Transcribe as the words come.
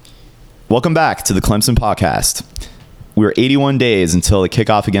Welcome back to the Clemson Podcast. We're 81 days until the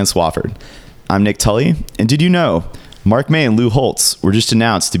kickoff against Wofford. I'm Nick Tully, and did you know Mark May and Lou Holtz were just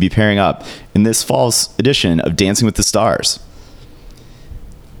announced to be pairing up in this fall's edition of Dancing with the Stars?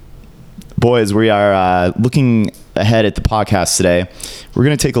 Boys, we are looking ahead at the podcast today. We're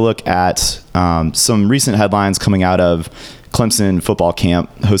going to take a look at some recent headlines coming out of Clemson football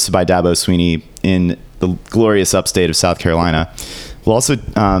camp hosted by Dabo Swinney in the glorious upstate of South Carolina. We'll also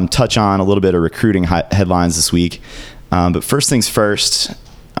touch on a little bit of recruiting headlines this week. But first things first,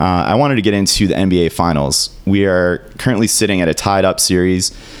 I wanted to get into the NBA Finals. We are currently sitting at a tied-up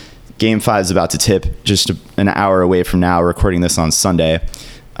series. Game 5 is about to tip just an hour away from now. We're recording this on Sunday.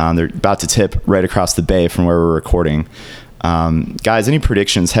 They're about to tip right across the bay from where we're recording. Guys, any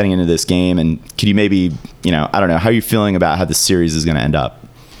predictions heading into this game? And could you maybe, I don't know, how are you feeling about how the series is going to end up?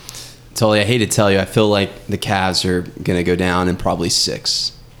 Tully, I hate to tell you, I feel like the Cavs are going to go down in probably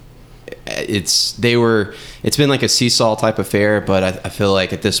 6. It's been like a seesaw type affair, but I feel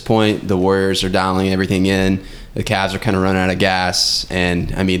like at this point the Warriors are dialing everything in. The Cavs are kind of running out of gas,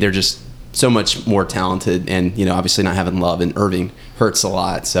 and I mean they're just so much more talented, and obviously not having Love and Irving hurts a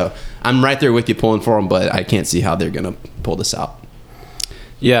lot. So I'm right there with you pulling for them, but I can't see how they're going to pull this out.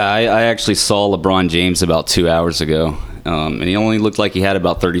 Yeah, I actually saw LeBron James about 2 hours ago, and he only looked like he had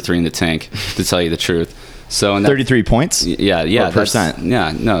about 33 in the tank, to tell you the truth. So 33 points? Yeah. Percent?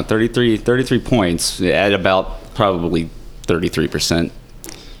 33 points at about probably 33%,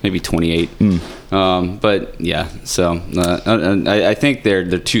 maybe 28. But yeah, so I think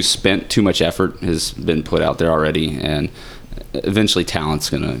they're too spent. Too much effort has been put out there already, and eventually talent's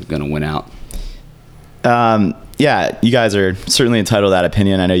gonna win out. Yeah, you guys are certainly entitled to that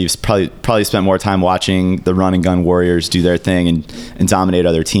opinion. I know you've probably spent more time watching the run and gun Warriors do their thing and dominate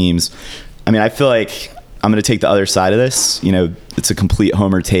other teams. I mean, I feel like I'm going to take the other side of this. It's a complete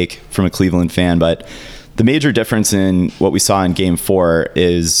homer take from a Cleveland fan, but the major difference in what we saw in Game 4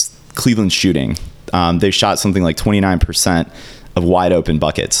 is Cleveland's shooting. They shot something like 29% of wide open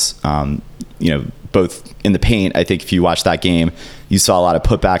buckets. Both in the paint. I think if you watch that game, you saw a lot of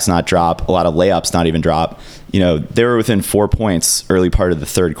putbacks not drop, a lot of layups not even drop. They were within 4 points early part of the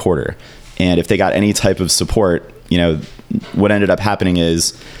third quarter. And if they got any type of support, what ended up happening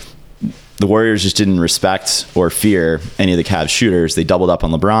is the Warriors just didn't respect or fear any of the Cavs shooters. They doubled up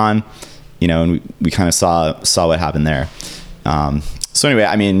on LeBron, and we kind of saw what happened there. So anyway,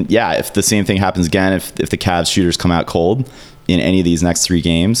 I mean, yeah, if the same thing happens again, if the Cavs shooters come out cold in any of these next 3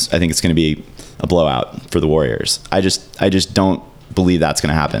 games, I think it's going to be a blowout for the Warriors. I just don't believe that's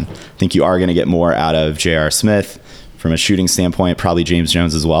going to happen. I think you are going to get more out of J.R. Smith from a shooting standpoint, probably James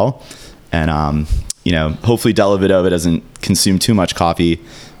Jones as well. And, hopefully Dellavedova doesn't consume too much coffee,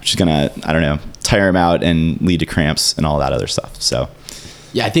 which is going to, tire him out and lead to cramps and all that other stuff. So,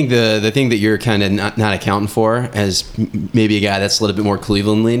 yeah, I think the thing that you're kind of not accounting for as maybe a guy that's a little bit more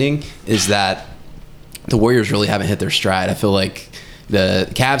Cleveland leaning is that the Warriors really haven't hit their stride. I feel like the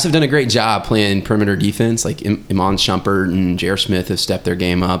Cavs have done a great job playing perimeter defense. Like Iman Shumpert and J.R. Smith have stepped their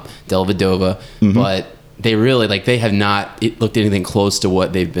game up, Dellavedova, but they really they have not looked anything close to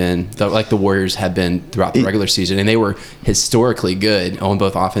what they've been like the Warriors have been throughout the regular season, and they were historically good on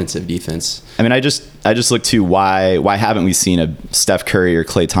both offensive defense. I mean, I just look to why haven't we seen a Steph Curry or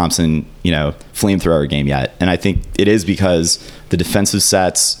Klay Thompson flamethrower game yet? And I think it is because the defensive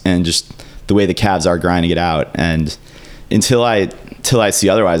sets and just the way the Cavs are grinding it out. And until I see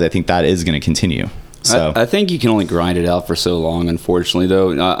otherwise, I think that is going to continue. So I think you can only grind it out for so long, unfortunately,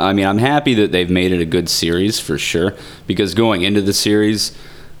 though. I mean, I'm happy that they've made it a good series for sure, because going into the series,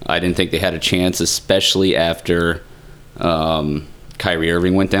 I didn't think they had a chance, especially after Kyrie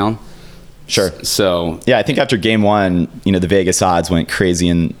Irving went down. Sure. So yeah, I think after Game 1, the Vegas odds went crazy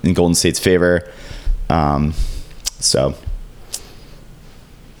in Golden State's favor. So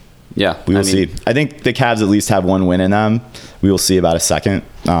yeah, we will see. I think the Cavs at least have one win in them. We will see about a second.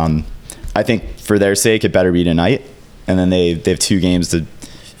 I think for their sake, it better be tonight, and then they have 2 games to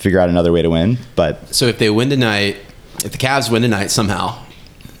figure out another way to win. But so if they win tonight, if the Cavs win tonight somehow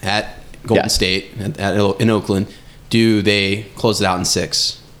at Golden State in Oakland, do they close it out in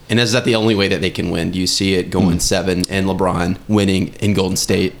 6? And is that the only way that they can win? Do you see it going 7 and LeBron winning in Golden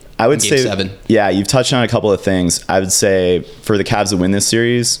State? I would say 7. Yeah, you've touched on a couple of things. I would say for the Cavs to win this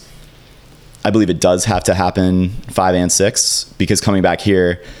series, I believe it does have to happen 5 and 6, because coming back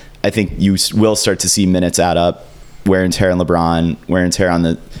here, I think you will start to see minutes add up, wear and tear on LeBron, wear and tear on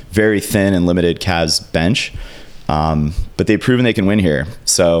the very thin and limited Cavs bench. But they've proven they can win here.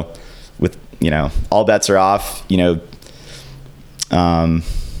 So with, all bets are off, I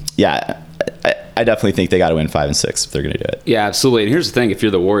I definitely think they got to win 5 and 6 if they're going to do it. Yeah, absolutely. And here's the thing: if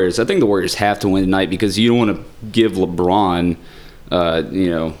you're the Warriors, I think the Warriors have to win tonight because you don't want to give LeBron,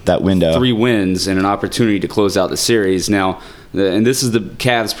 that window, 3 wins and an opportunity to close out the series. Now, and this is the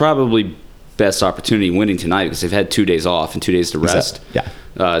Cavs' probably best opportunity winning tonight because they've had 2 days off and 2 days to rest. Yeah.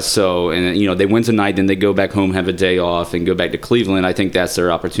 They win tonight, then they go back home, have a day off, and go back to Cleveland. I think that's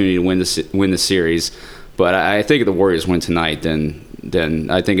their opportunity to win the series. But I think if the Warriors win tonight, then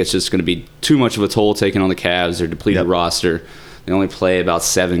I think it's just going to be too much of a toll taken on the Cavs. Their depleted roster. They only play about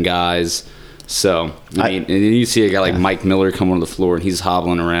 7 guys. So, and then you see a guy like Mike Miller come on the floor, and he's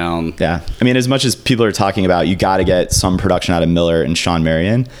hobbling around. Yeah. I mean, as much as people are talking about you got to get some production out of Miller and Sean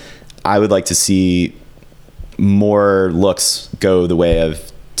Marion, I would like to see more looks go the way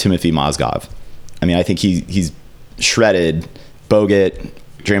of Timothy Mozgov. I mean, I think he's shredded Bogut,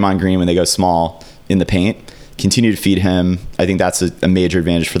 Draymond Green when they go small in the paint. Continue to feed him. I think that's a major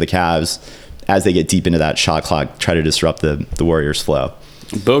advantage for the Cavs as they get deep into that shot clock, try to disrupt the Warriors' flow.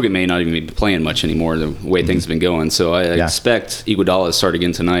 Bogut may not even be playing much anymore the way things have been going. So I expect Iguodala to start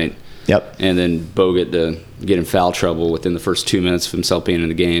again tonight. Yep. And then Bogut to get in foul trouble within the first 2 minutes of himself being in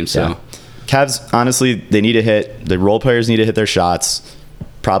the game. So Cavs, honestly, they need to hit. The role players need to hit their shots.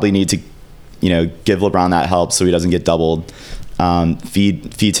 Probably need to, give LeBron that help so he doesn't get doubled.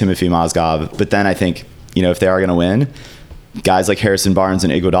 Feed Timothy Mozgov. But then I think, if they are going to win, guys like Harrison Barnes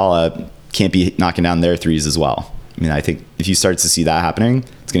and Iguodala can't be knocking down their threes as well. I mean, I think if you start to see that happening,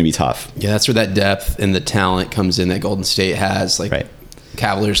 it's going to be tough. Yeah, that's where that depth and the talent comes in that Golden State has. Like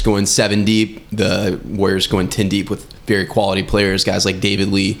Cavaliers going 7 deep, the Warriors going 10 deep with very quality players, guys like David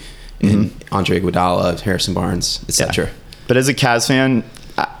Lee and Andre Iguodala, Harrison Barnes, etc. Yeah. But as a Cavs fan,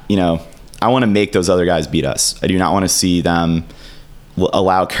 I want to make those other guys beat us. I do not want to see them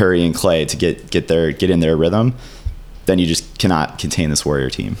allow Curry and Clay to get in their rhythm. Then you just cannot contain this Warrior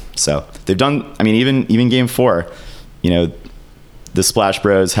team. So they've done. I mean, even Game 4, the Splash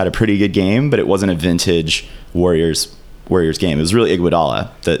Bros had a pretty good game, but it wasn't a vintage Warriors game. It was really Iguodala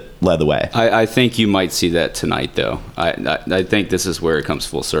that led the way. I think you might see that tonight, though. I think this is where it comes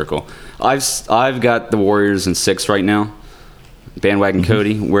full circle. I've got the Warriors in 6 right now. Bandwagon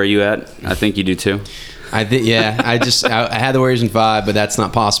Cody, where are you at? I think you do too. I think, I had the Warriors in 5, but that's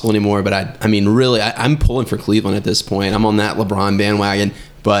not possible anymore. But I mean, really, I'm pulling for Cleveland at this point. I'm on that LeBron bandwagon,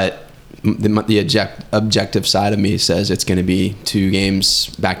 but the objective side of me says it's going to be 2 games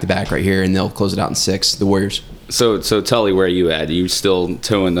back to back right here, and they'll close it out in 6. The Warriors. So Tully, where are you at? Are you still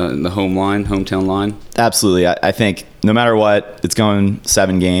towing the hometown line? Absolutely. I think no matter what, it's going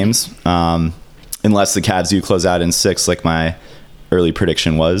 7 games, unless the Cavs do close out in 6, like my early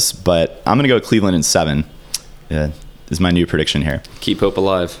prediction was. But I'm going to go Cleveland in 7. Yeah, is my new prediction here. Keep hope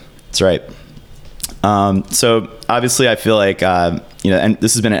alive. That's right. So obviously, I feel like and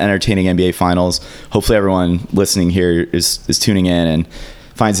this has been an entertaining NBA Finals. Hopefully, everyone listening here is tuning in and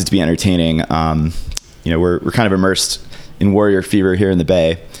finds it to be entertaining. We're kind of immersed in Warrior fever here in the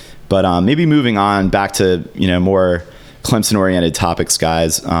Bay, but maybe moving on back to more Clemson-oriented topics,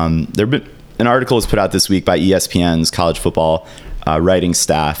 guys. There been an article was put out this week by ESPN's college football writing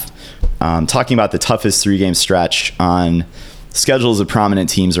staff, talking about the toughest 3-game stretch on schedules of prominent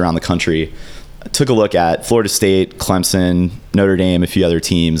teams around the country. I took a look at Florida State, Clemson, Notre Dame, a few other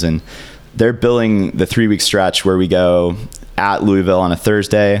teams, and they're billing the 3-week stretch where we go at Louisville on a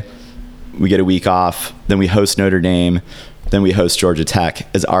Thursday, we get a week off, then we host Notre Dame, then we host Georgia Tech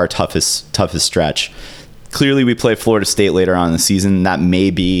as our toughest stretch. Clearly, we play Florida State later on in the season. That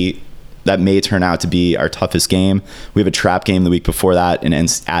may turn out to be our toughest game. We have a trap game the week before that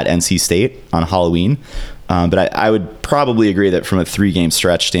at NC State on Halloween. But I would probably agree that from a 3-game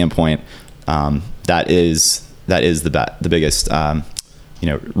stretch standpoint, that is the biggest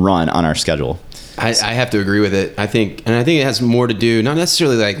run on our schedule. I have to agree with it. I think it has more to do, not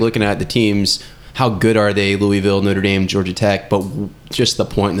necessarily like looking at the teams, how good are they, Louisville, Notre Dame, Georgia Tech, but just the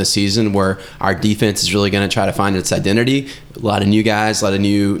point in the season where our defense is really going to try to find its identity. A lot of new guys, a lot of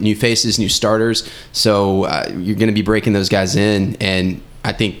new faces, new starters. So you're going to be breaking those guys in, and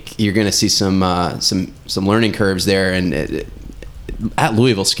I think you're going to see some learning curves there. And at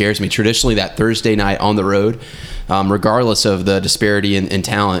Louisville scares me. Traditionally, that Thursday night on the road, regardless of the disparity in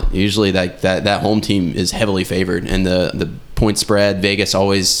talent, usually that home team is heavily favored, and the point spread, Vegas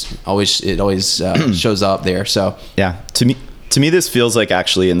always shows up there. So yeah, to me this feels like,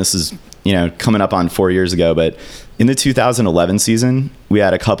 actually, and this is coming up on 4 years ago, but in the 2011 season, we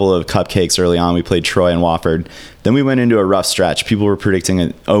had a couple of cupcakes early on. We played Troy and Wofford. Then we went into a rough stretch. People were predicting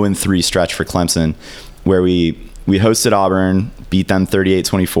an 0-3 stretch for Clemson, where we hosted Auburn, beat them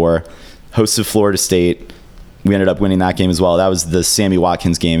 38-24, hosted Florida State, we ended up winning that game as well. That was the Sammy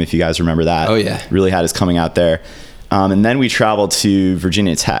Watkins game, if you guys remember that. Oh, yeah. Really had us coming out there. And then we traveled to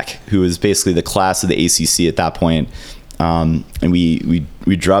Virginia Tech, who was basically the class of the ACC at that point. And we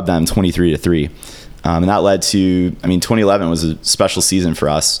drubbed them 23-3. And that led to, 2011 was a special season for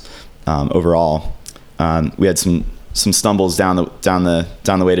us overall. We had some stumbles down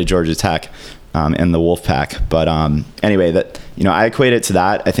the way to Georgia Tech and the Wolfpack. But anyway, I equate it to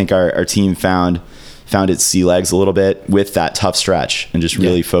that. I think our team found its sea legs a little bit with that tough stretch and just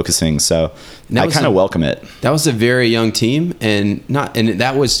really focusing. So I kind of welcome it. That was a very young team, and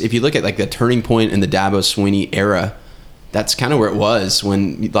that was, if you look at like the turning point in the Dabo Swinney era, that's kind of where it was,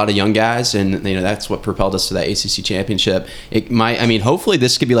 when a lot of young guys, and that's what propelled us to that ACC championship. Hopefully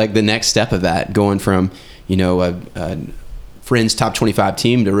this could be like the next step of that, going from a Fringe top 25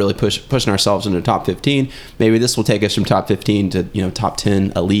 team to really pushing ourselves into top 15. Maybe this will take us from top 15 to top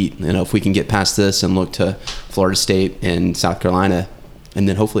 10 elite. If we can get past this and look to Florida State and South Carolina, and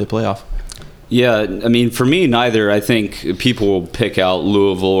then hopefully a playoff. Yeah, for me, neither. I think people will pick out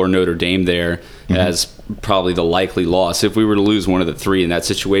Louisville or Notre Dame there as probably the likely loss if we were to lose one of the three in that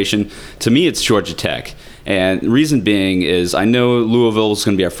situation. To me, it's Georgia Tech. And the reason being is I know Louisville is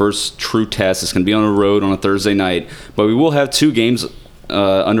going to be our first true test. It's going to be on the road on a Thursday night, but we will have 2 games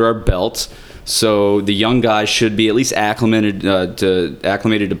under our belt. So the young guys should be at least acclimated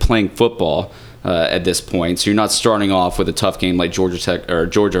to playing football at this point. So you're not starting off with a tough game like Georgia Tech or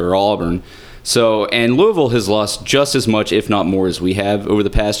Georgia or Auburn. So, and Louisville has lost just as much, if not more, as we have over the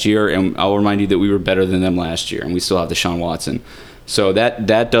past year. And I'll remind you that we were better than them last year, and we still have Deshaun Watson. So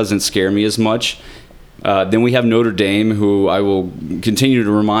that doesn't scare me as much. Then we have Notre Dame, who I will continue to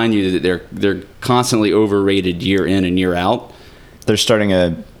remind you that they're constantly overrated year in and year out. They're starting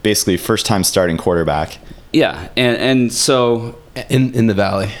a basically first-time starting quarterback. Yeah, and so in the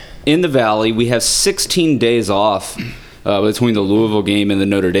Valley. In the Valley, we have 16 days off between the Louisville game and the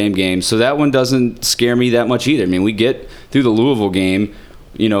Notre Dame game, so that one doesn't scare me that much either. We get through the Louisville game,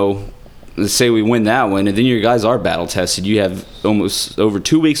 let's say we win that one, and then your guys are battle tested. You have almost over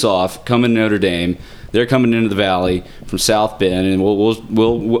 2 weeks off coming to Notre Dame. They're coming into the Valley from South Bend, and we'll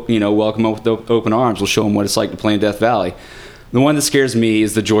welcome them with open arms. We'll show them what it's like to play in Death Valley. The one that scares me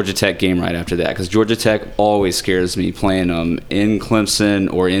is the Georgia Tech game right after that, because Georgia Tech always scares me playing them in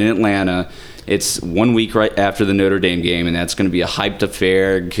Clemson or in Atlanta. It's 1 week right after the Notre Dame game, and that's going to be a hyped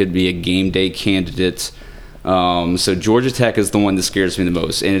affair. It could be a game day candidate. So Georgia Tech is the one that scares me the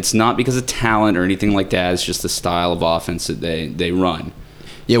most, and it's not because of talent or anything like that. It's just the style of offense that they run.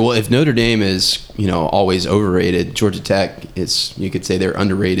 Yeah, well, if Notre Dame is, always overrated, Georgia Tech you could say they're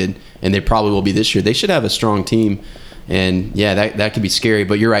underrated, and they probably will be this year. They should have a strong team, and yeah, that could be scary.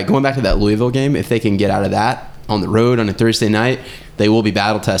 But you're right. Going back to that Louisville game, if they can get out of that on the road on a Thursday night, they will be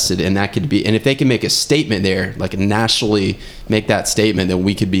battle tested, and that could be. And if they can make a statement there, like nationally make that statement, then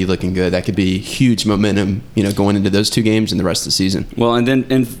we could be looking good. That could be huge momentum, going into those 2 games and the rest of the season. Well,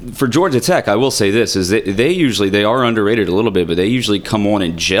 and for Georgia Tech, I will say this: is they are underrated a little bit, but they usually come on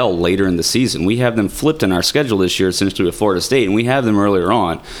and gel later in the season. We have them flipped in our schedule this year, essentially with Florida State, and we have them earlier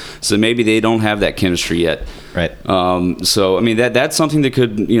on. So maybe they don't have that chemistry yet. Right. So that's something that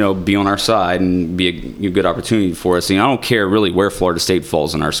could be on our side and be a good opportunity for us. I don't care really where Florida State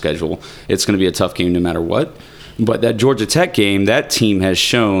falls in our schedule. It's going to be a tough game no matter what. But that Georgia Tech game, that team has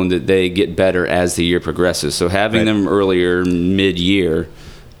shown that they get better as the year progresses. So having them earlier, mid-year,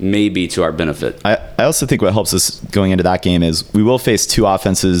 may be to our benefit. I also think what helps us going into that game is we will face 2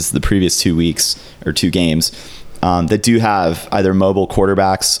 offenses the previous 2 weeks or 2 games that do have either mobile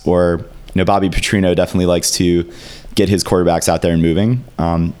quarterbacks or Bobby Petrino definitely likes to get his quarterbacks out there and moving.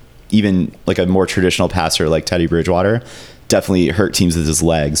 Even like a more traditional passer like Teddy Bridgewater definitely hurt teams with his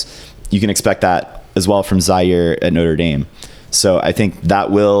legs. You can expect that as well from Zaire at Notre Dame. So I think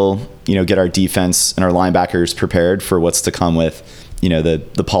that will, get our defense and our linebackers prepared for what's to come with,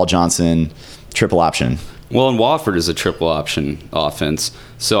 the Paul Johnson triple option. Well, and Wofford is a triple option offense.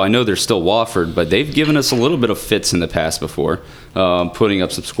 So I know they're still Wofford, but they've given us a little bit of fits in the past before, putting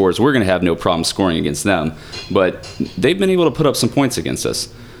up some scores. We're going to have no problem scoring against them, but they've been able to put up some points against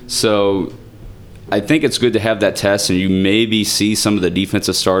us. So I think it's good to have that test, and you maybe see some of the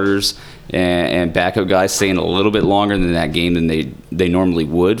defensive starters and backup guys staying a little bit longer than that game than they normally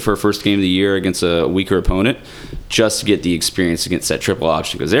would for a first game of the year against a weaker opponent, just to get the experience against that triple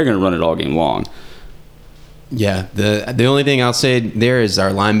option, because they're going to run it all game long. Yeah, the only thing I'll say there is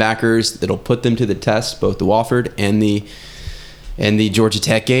our linebackers that'll put them to the test, both the Wofford and the in the Georgia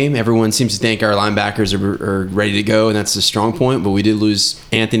Tech game. Everyone seems to think our linebackers are ready to go, and that's the strong point. But we did lose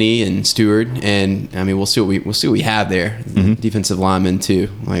Anthony and Stewart, and I mean, we'll see what we have there. Defensive linemen too,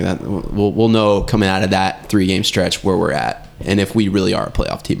 like that. We'll know coming out of that 3-game stretch where we're at, and if we really are a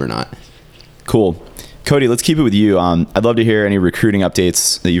playoff team or not. Cool. Cody, let's keep it with you. I'd love to hear any recruiting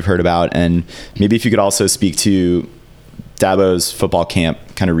updates that you've heard about, and maybe if you could also speak to Dabo's football camp,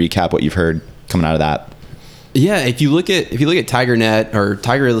 kind of recap what you've heard coming out of that. Yeah, if you look at TigerNet or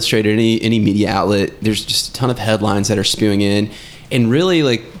Tiger Illustrated, any media outlet, there's just a ton of headlines that are spewing in. And really,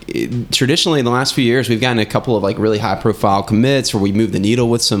 like, traditionally in the last few years, we've gotten a couple of like really high profile commits where we move the needle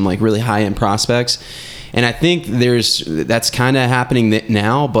with some like really high end prospects. And I think that's kind of happening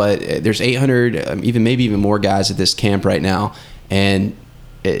now, but there's 800, maybe even more guys at this camp right now. And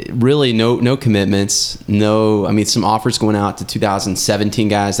really no commitments, some offers going out to 2017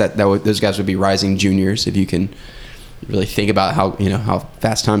 guys those guys would be rising juniors, if you can really think about how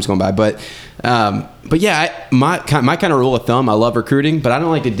fast time's going by. But yeah, my kind of rule of thumb, I love recruiting, but I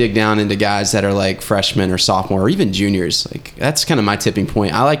don't like to dig down into guys that are like freshmen or sophomore or even juniors. Like, that's kind of my tipping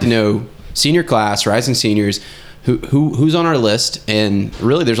point. I like to know senior class, rising seniors, who's on our list. And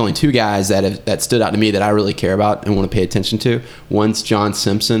really there's only 2 guys that stood out to me that I really care about and want to pay attention to. One's John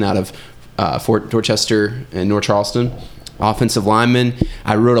Simpson out of Fort Dorchester and North Charleston, offensive lineman.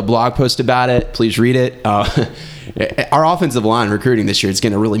 I wrote a blog post about it. Please read it. Our offensive line recruiting this year is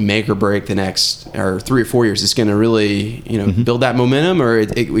going to really make or break the next 3 or 4 years. It's going to really build that momentum, or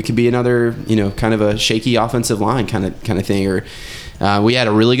it could be another kind of a shaky offensive line kind of thing. Or we had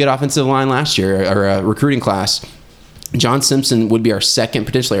a really good offensive line last year, or a recruiting class. John Simpson would be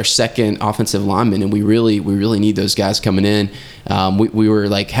potentially our second offensive lineman, and we really need those guys coming in. We were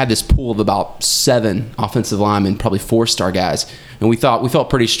had this pool of about 7 offensive linemen, probably 4-star guys, and we felt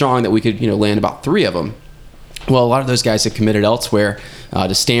pretty strong that we could land about 3 of them. Well, a lot of those guys have committed elsewhere,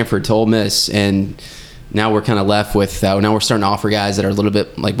 to Stanford, to Ole Miss, and now we're kind of left with now we're starting to offer guys that are a little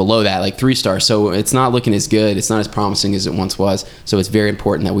bit below that, like 3-star. So it's not looking as good. It's not as promising as it once was. So it's very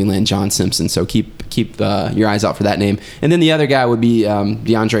important that we land John Simpson. So keep your eyes out for that name. And then the other guy would be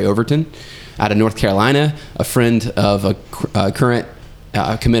DeAndre Overton out of North Carolina, a friend of a current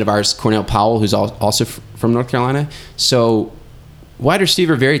commit of ours, Cornell Powell, who's also from North Carolina. So wide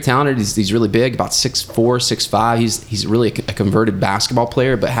receiver, very talented. He's really big, about 6'4", 6'5". He's really a converted basketball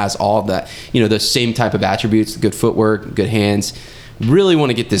player, but has all of that, the same type of attributes: good footwork, good hands. Really want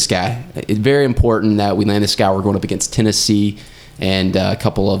to get this guy. It's very important that we land this guy. We're going up against Tennessee and a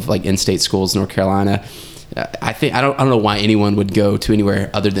couple of in-state schools, North Carolina. I don't know why anyone would go to anywhere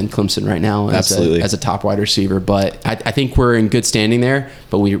other than Clemson right now as a top wide receiver, but I think we're in good standing there.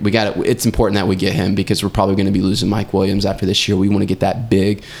 But we got it. It's important that we get him because we're probably going to be losing Mike Williams after this year. We want to get that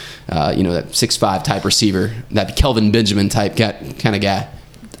big, that 6'5" type receiver, that Kelvin Benjamin type kind of guy.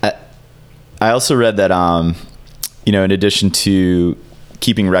 I also read that in addition to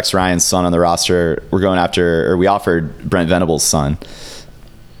keeping Rex Ryan's son on the roster, we offered Brent Venables' son.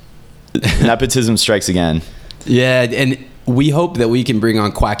 Nepotism strikes again. Yeah, and we hope that we can bring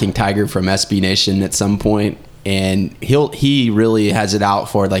on Quacking Tiger from SB Nation at some point, and he really has it out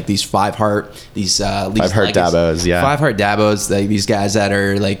for these Five-Heart Dabos, yeah. Five-Heart Dabos, these guys that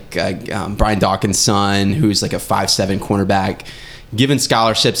are Brian Dawkins' son, who's a 5'7" cornerback, given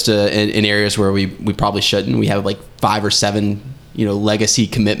scholarships in areas where we probably shouldn't. We have 5 or 7 legacy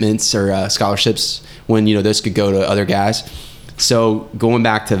commitments or scholarships when those could go to other guys. So going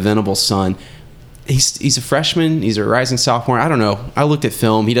back to Venables' son, he's a freshman. He's a rising sophomore. I don't know. I looked at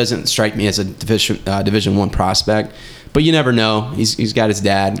film. He doesn't strike me as a Division I prospect, but you never know. He's got his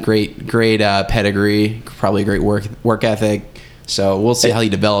dad. Great pedigree. Probably a great work ethic. So we'll see how he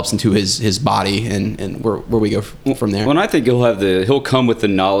develops into his body and where we go from there. Well, and I think he'll come with the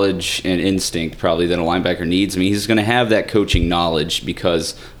knowledge and instinct probably that a linebacker needs. I mean, he's going to have that coaching knowledge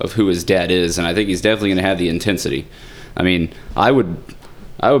because of who his dad is, and I think he's definitely going to have the intensity. I mean, I would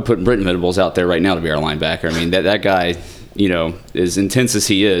put Britton Venables out there right now to be our linebacker. I mean, that guy, as intense as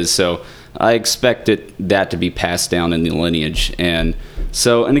he is, so I expected that to be passed down in the lineage. And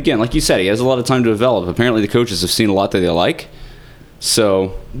again, like you said, he has a lot of time to develop. Apparently the coaches have seen a lot that they like.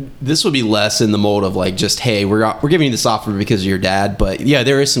 So this would be less in the mold of just, hey, we're giving you this offer because of your dad. But yeah,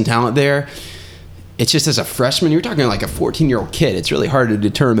 there is some talent there. It's just as a freshman, you're talking a 14-year-old kid. It's really hard to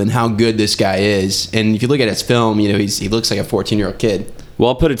determine how good this guy is. And if you look at his film, he looks like a 14-year-old kid. Well,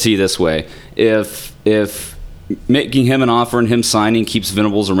 I'll put it to you this way. If making him an offer and him signing keeps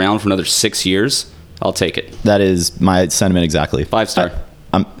Venables around for another 6 years, I'll take it. That is my sentiment exactly. 5-star.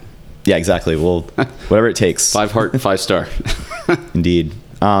 Yeah, exactly. Well, whatever it takes. 5-heart, 5-star. Indeed.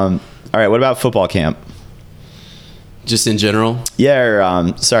 All right, what about football camp? just in general? Yeah,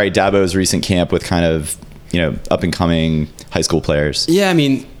 or, sorry, Dabo's recent camp with kind of, up and coming high school players. Yeah, I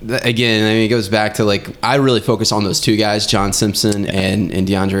mean, it goes back to like, I really focus on those two guys, John Simpson and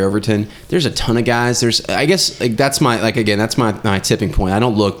DeAndre Overton. There's a ton of guys. I guess like that's my tipping point. I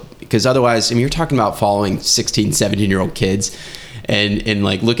don't look, because otherwise, I mean, you're talking about following 16, 17-year-old kids and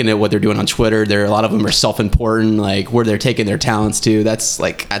like looking at what they're doing on Twitter. A lot of them are self-important, like where they're taking their talents to. That's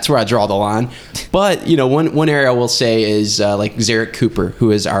where I draw the line. But, one area I will say is like Zarek Cooper,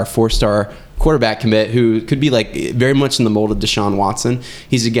 who is our 4-star quarterback commit, who could be like very much in the mold of Deshaun Watson.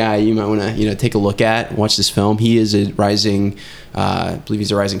 He's a guy you might want to take a look at, watch this film. He is a rising, I believe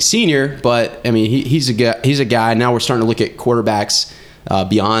he's a rising senior, but I mean he's a guy. Now we're starting to look at quarterbacks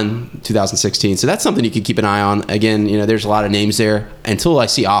beyond 2016, so that's something you can keep an eye on. Again, there's a lot of names there. Until I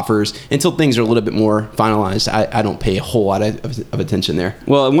see offers, until things are a little bit more finalized, I don't pay a whole lot of attention there.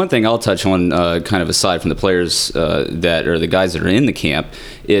 Well, one thing I'll touch on, kind of aside from the players that are the guys that are in the camp,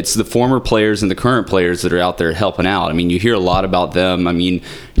 it's the former players and the current players that are out there helping out. I mean, you hear a lot about them. I mean,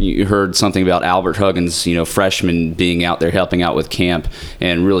 you heard something about Albert Huggins, freshman being out there helping out with camp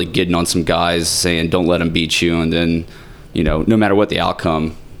and really getting on some guys, saying, "Don't let them beat you," and then, no matter what the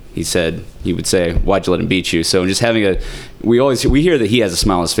outcome, he would say, "Why'd you let him beat you?" So just having we hear that he has a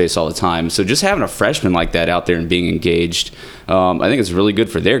smile on his face all the time. So just having a freshman like that out there and being engaged, I think it's really good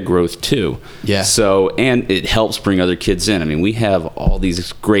for their growth too. Yeah. So, and it helps bring other kids in. I mean, we have all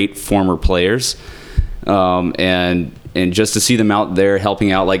these great former players, and just to see them out there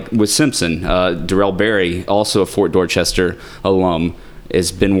helping out, like with Simpson, Darrell Berry, also a Fort Dorchester alum,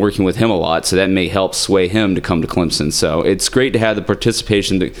 has been working with him a lot, so that may help sway him to come to Clemson. So it's great to have the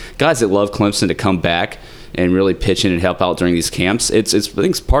participation, the guys that love Clemson to come back and really pitch in and help out during these camps. I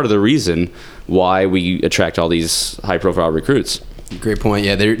think it's part of the reason why we attract all these high-profile recruits. Great point.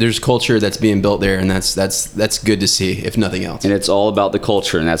 Yeah, there's culture that's being built there, and that's good to see, if nothing else. And it's all about the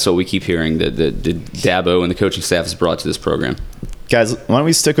culture, and that's what we keep hearing that Dabo and the coaching staff has brought to this program. Guys, why don't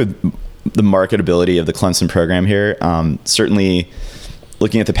we stick with the marketability of the Clemson program here? Certainly,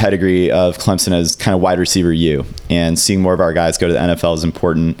 looking at the pedigree of Clemson as kind of wide receiver U, and seeing more of our guys go to the NFL is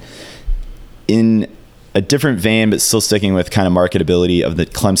important. In a different vein, but still sticking with kind of marketability of the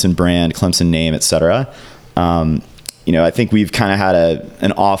Clemson brand, Clemson name, etc. I think we've kind of had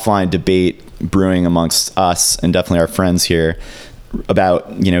an offline debate brewing amongst us and definitely our friends here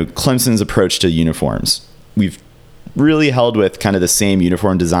about, Clemson's approach to uniforms. We've really held with kind of the same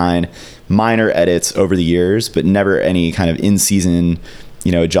uniform design, minor edits over the years, but never any kind of in-season,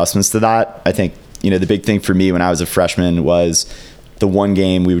 adjustments to that. I think, the big thing for me when I was a freshman was the one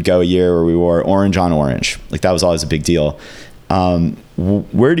game we would go a year where we wore orange on orange. Like, that was always a big deal.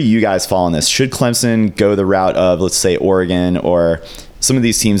 Where do you guys fall on this? Should Clemson go the route of, let's say, Oregon or some of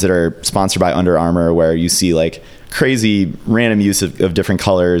these teams that are sponsored by Under Armour, where you see like crazy random use of different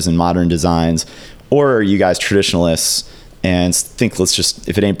colors and modern designs? Or are you guys traditionalists and think, let's just,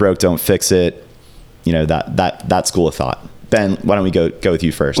 if it ain't broke, don't fix it? That school of thought. Ben, why don't we go with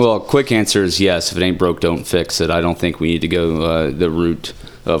you first? Well, quick answer is yes. If it ain't broke, don't fix it. I don't think we need to go the route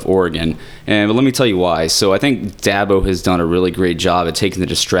of Oregon. But let me tell you why. So I think Dabo has done a really great job at taking the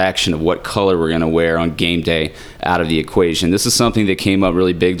distraction of what color we're going to wear on game day out of the equation. This is something that came up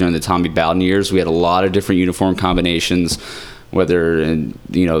really big during the Tommy Bowden years. We had a lot of different uniform combinations, whether,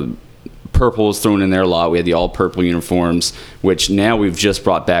 purple was thrown in there a lot. We had the all-purple uniforms, which now we've just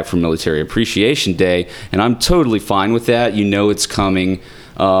brought back for Military Appreciation Day, and I'm totally fine with that. It's coming.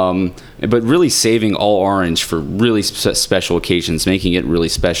 But really saving all orange for really special occasions, making it really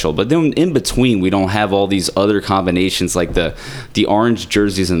special. But then in between, we don't have all these other combinations like the orange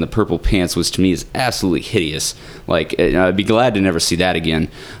jerseys and the purple pants, which to me is absolutely hideous. Like, I'd be glad to never see that again.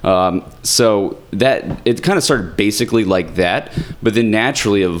 So that it kind of started basically like that, but then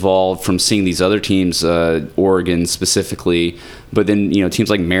naturally evolved from seeing these other teams, Oregon specifically, but then teams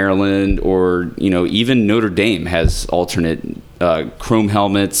like Maryland or even Notre Dame has alternate chrome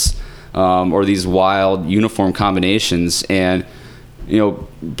helmets. Or these wild uniform combinations. And,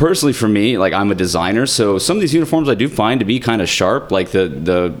 personally for me, like, I'm a designer, so some of these uniforms I do find to be kind of sharp. Like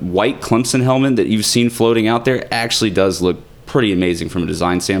the white Clemson helmet that you've seen floating out there actually does look pretty amazing from a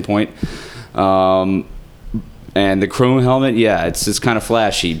design standpoint. And the chrome helmet, yeah, it's just kind of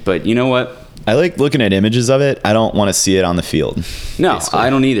flashy, but you know what? I like looking at images of it. I don't want to see it on the field. No, basically. I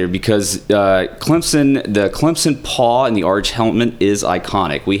don't either, because the Clemson paw and the arch helmet is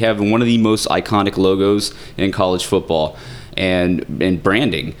iconic. We have one of the most iconic logos in college football and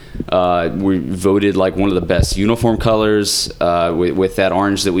branding. We voted like one of the best uniform colors with that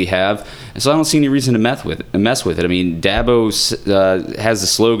orange that we have. And so I don't see any reason to mess with it. I mean, Dabo has the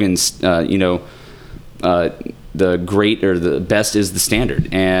slogans, the great or the best is the standard,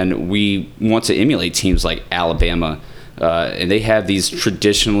 and we want to emulate teams like Alabama, and they have these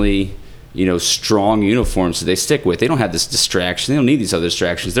traditionally, strong uniforms that they stick with. They don't have this distraction. They don't need these other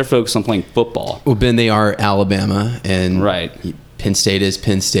distractions. They're focused on playing football. Well, Ben, they are Alabama, and right. Penn State is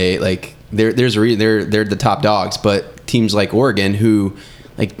Penn State. Like there's a reason they're the top dogs, but teams like Oregon, who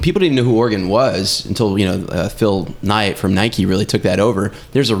like people didn't know who Oregon was until Phil Knight from Nike really took that over.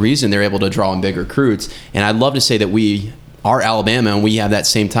 There's a reason they're able to draw in big recruits, and I'd love to say that we are Alabama and we have that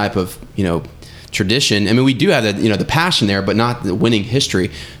same type of tradition. I mean, we do have the passion there, but not the winning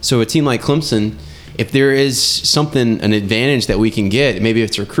history. So a team like Clemson, if there is an advantage that we can get, maybe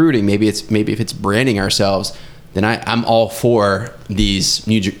it's recruiting, maybe if it's branding ourselves, then I'm all for these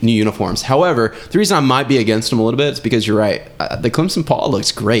new uniforms. However, the reason I might be against them a little bit is because you're right. The Clemson Paw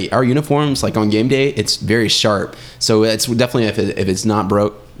looks great. Our uniforms, like on game day, it's very sharp. So it's definitely, if it's not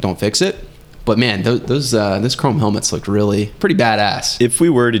broke, don't fix it. But man, those chrome helmets looked really pretty badass. If we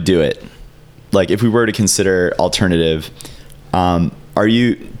were to do it, like if we were to consider alternative, are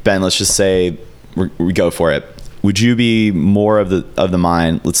you, Ben, let's just say we go for it. Would you be more of the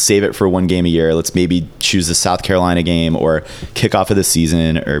mind, let's save it for one game a year, let's maybe choose the South Carolina game or kickoff of the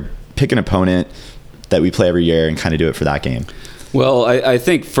season, or pick an opponent that we play every year and kind of do it for that game? Well, I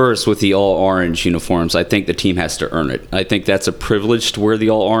think first with the all-orange uniforms, I think the team has to earn it. I think that's a privilege to wear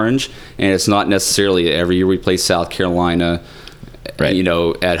the all-orange, and it's not necessarily every year we play South Carolina, right.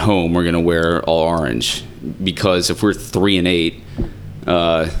 At home we're going to wear all-orange, because if we're 3-8,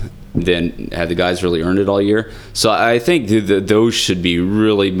 then have the guys really earned it all year? So I think those should be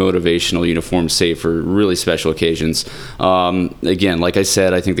really motivational uniforms, save for really special occasions. Again, like I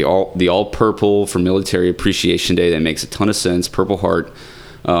said, I think the all purple for Military Appreciation Day, that makes a ton of sense. Purple Heart.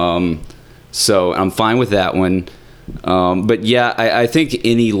 So I'm fine with that one. But yeah, I think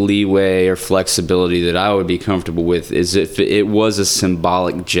any leeway or flexibility that I would be comfortable with is if it was a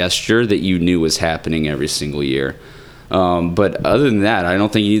symbolic gesture that you knew was happening every single year. But other than that, I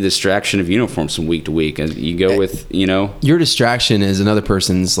don't think you need the distraction of uniforms from week to week. And you go with, your distraction is another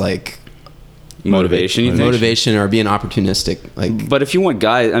person's like motivation. Or being opportunistic. Like, but if you want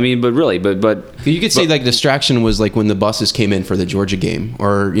guys, but you could say like distraction was like when the buses came in for the Georgia game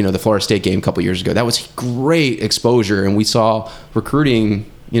or the Florida State game a couple years ago. That was great exposure, and we saw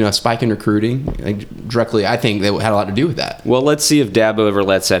recruiting. A spike in recruiting directly. I think that had a lot to do with that. Well, let's see if Dabo ever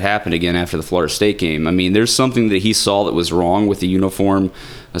lets that happen again after the Florida State game. There's something that he saw that was wrong with the uniform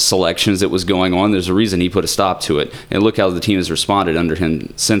selections that was going on. There's a reason he put a stop to it. And look how the team has responded under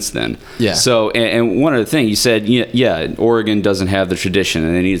him since then. Yeah. So, and one other thing, you said, yeah, Oregon doesn't have the tradition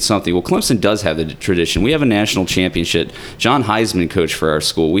and they needed something. Well, Clemson does have the tradition. We have a national championship. John Heisman coached for our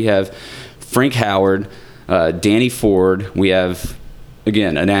school. We have Frank Howard, Danny Ford. We have,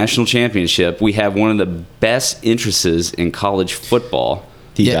 again, a national championship. We have one of the best interests in college football.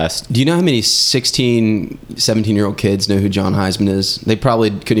 The best. Do you know how many 16, 17-year-old kids know who John Heisman is? They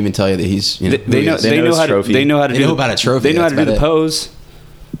probably couldn't even tell you that he's. They know about a trophy. They know how to do the pose.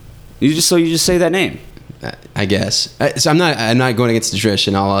 You just say that name. I guess. So I'm not going against the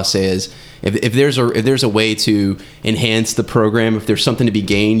tradition. All I'll say is if there's a way to enhance the program, if there's something to be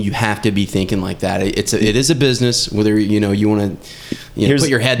gained, you have to be thinking like that. It is a business. Whether you want to put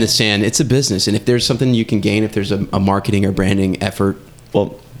your head in the sand, it's a business. And if there's something you can gain, if there's a marketing or branding effort,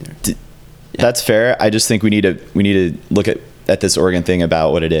 well, that's fair. I just think we need to look at this Oregon thing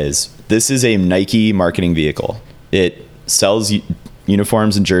about what it is. This is a Nike marketing vehicle. It sells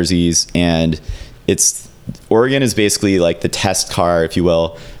uniforms and jerseys, and Oregon is basically like the test car, if you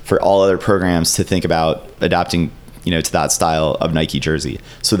will, for all other programs to think about adapting, to that style of Nike jersey,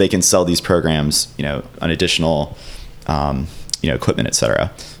 so they can sell these programs, an additional, equipment,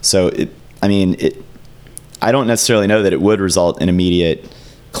 etc. So I don't necessarily know that it would result in immediate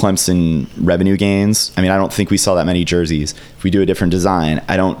Clemson revenue gains. I don't think we sell that many jerseys. If we do a different design,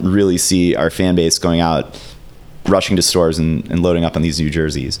 I don't really see our fan base going out, rushing to stores and loading up on these new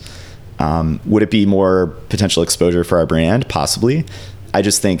jerseys. Would it be more potential exposure for our brand? Possibly. I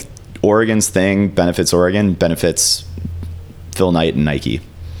just think Oregon's thing benefits Oregon, benefits Phil Knight and Nike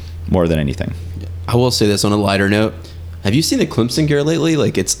more than anything. I will say this on a lighter note. Have you seen the Clemson gear lately?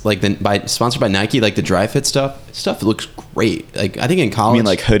 Like, it's like sponsored by Nike, like the dry fit stuff. Stuff looks great. Like, I think in college,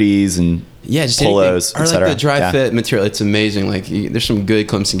 like hoodies and just polos, or like the dry fit material. It's amazing. Like, there's some good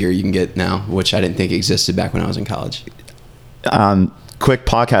Clemson gear you can get now, which I didn't think existed back when I was in college. Quick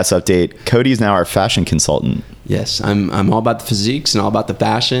podcast update. Cody's now our fashion consultant. Yes, I'm all about the physiques and all about the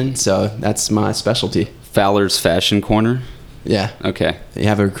fashion, so that's my specialty. Fowler's Fashion Corner. Yeah. Okay. You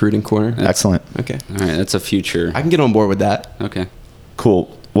have a recruiting corner? Excellent. Okay. All right. That's a future. I can get on board with that. Okay.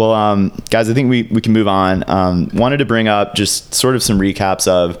 Cool. Well, guys, I think we can move on. Wanted to bring up just sort of some recaps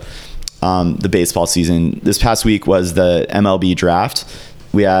of the baseball season. This past week was the MLB draft.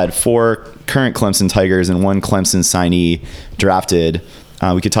 We had 4 current Clemson Tigers and 1 Clemson signee drafted.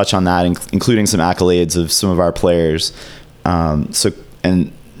 We could touch on that, including some accolades of some of our players.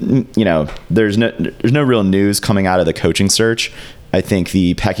 There's no real news coming out of the coaching search. I think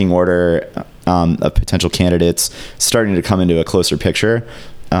the pecking order of potential candidates starting to come into a closer picture.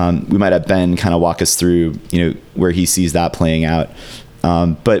 We might have Ben kind of walk us through, where he sees that playing out.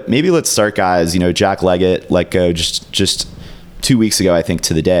 But maybe let's start, guys. Jack Leggett let go just 2 weeks ago, I think,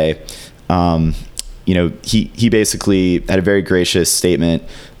 to the day. He basically had a very gracious statement.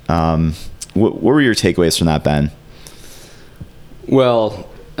 What were your takeaways from that, Ben? Well,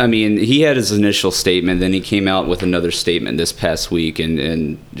 I mean, he had his initial statement, then he came out with another statement this past week,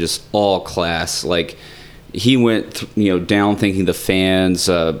 and just all class. Like, he went, down thinking the fans,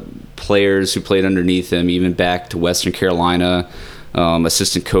 players who played underneath him, even back to Western Carolina,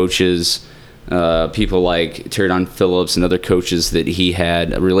 assistant coaches, people like Terry Don Phillips and other coaches that he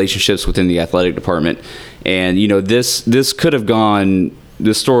had relationships within the athletic department. And, this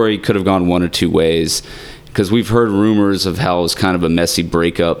story could have gone one or two ways, because we've heard rumors of how it was kind of a messy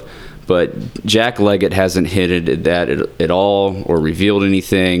breakup, but Jack Leggett hasn't hinted that at all or revealed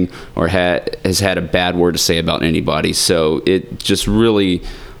anything or has had a bad word to say about anybody. So it just really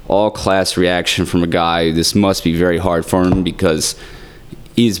all-class reaction from a guy. This must be very hard for him, because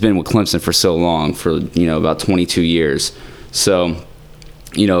he's been with Clemson for so long, for about 22 years. So,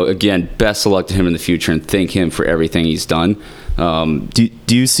 again, best of luck to him in the future, and thank him for everything he's done. Do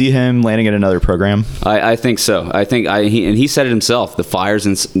you see him landing at another program? I think so. I think he said it himself. The fire's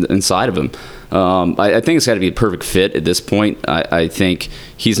inside of him. I think it's got to be a perfect fit at this point. I think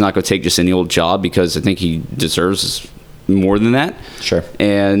he's not going to take just any old job, because I think he deserves more than that. Sure.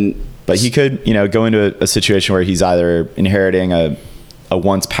 But he could, go into a situation where he's either inheriting a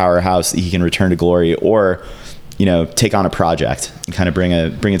once powerhouse that he can return to glory, or take on a project and kind of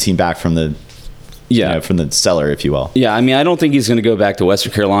bring a team back from the from the cellar, if you will. Yeah, I mean, I don't think he's going to go back to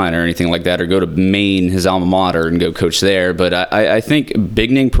Western Carolina or anything like that, or go to Maine, his alma mater, and go coach there. But I think big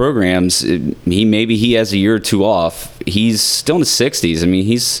name programs, he has a year or two off. He's still in his 60s. I mean,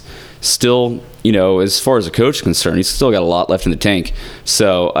 he's still, as far as a coach is concerned, he's still got a lot left in the tank.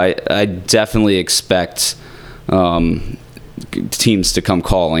 So I definitely expect teams to come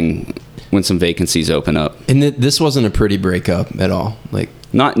calling when some vacancies open up. And this wasn't a pretty breakup at all. Like,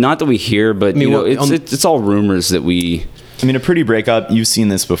 not that we hear, but it's all rumors that we. I mean, a pretty breakup. You've seen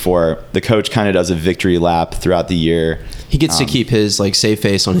this before. The coach kind of does a victory lap throughout the year. He gets to keep his save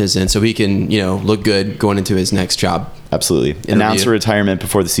face on his end, so he can look good going into his next job. Absolutely. Announce a retirement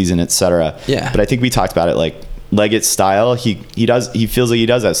before the season, etc. Yeah. But I think we talked about it. Like Leggett's style, he feels like he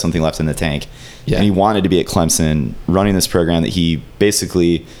does have something left in the tank. Yeah. And he wanted to be at Clemson, running this program that he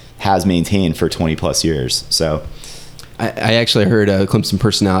basically has maintained for 20 plus years. So I actually heard a Clemson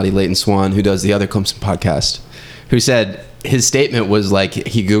personality, Leighton Swan, who does the other Clemson podcast, who said his statement was like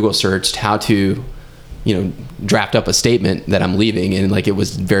he Google searched how to, draft up a statement that I'm leaving, and it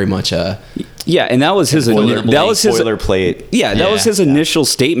was very much a and that was his boilerplate. Yeah, that was his initial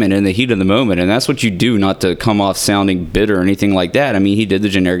statement in the heat of the moment, and that's what you do, not to come off sounding bitter or anything like that. I mean, he did the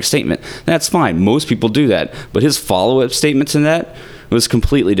generic statement. That's fine. Most people do that, but his follow-up statements in that was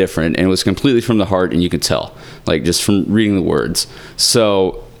completely different, and it was completely from the heart, and you could tell, just from reading the words.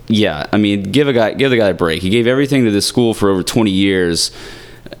 So yeah, I mean, give the guy a break. He gave everything to this school for over 20 years.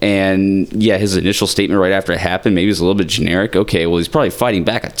 And yeah, his initial statement right after it happened maybe was a little bit generic. Okay, well, he's probably fighting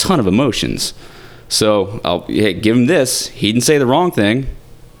back a ton of emotions. So give him this. He didn't say the wrong thing.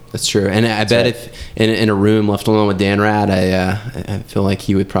 That's true. And I bet if in a room left alone with Dan Rad, I feel like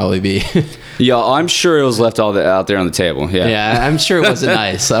he would probably be. Yeah, I'm sure it was left out there on the table. Yeah. Yeah, I'm sure it wasn't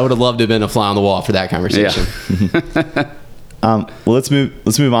nice. I would have loved to have been a fly on the wall for that conversation. Yeah. Well, let's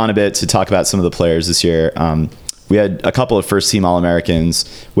move on a bit to talk about some of the players this year. We had a couple of first-team All-Americans,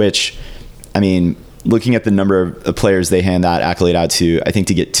 which, I mean, looking at the number of players they hand that accolade out to, I think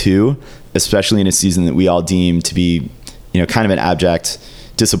to get 2, especially in a season that we all deem to be, kind of an abject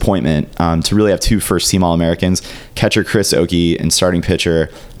disappointment, to really have 2 first-team All-Americans, catcher Chris Oakey and starting pitcher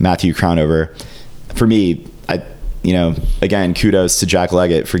Matthew Crownover. For me, again, kudos to Jack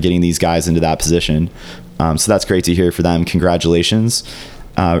Leggett for getting these guys into that position. So that's great to hear for them. Congratulations.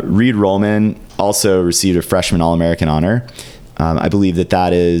 Reed Rollman also received a freshman All-American honor. I believe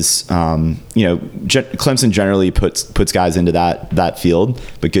that is, Clemson generally puts guys into that field,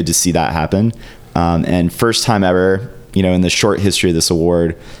 but good to see that happen. And first time ever, in the short history of this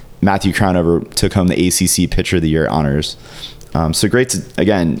award, Matthew Crownover took home the ACC Pitcher of the Year honors. So great to,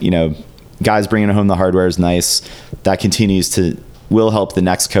 again, guys bringing home the hardware is nice. That will help the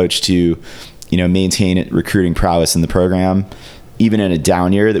next coach to, maintain recruiting prowess in the program. Even in a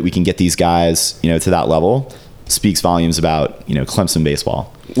down year, that we can get these guys, to that level speaks volumes about, Clemson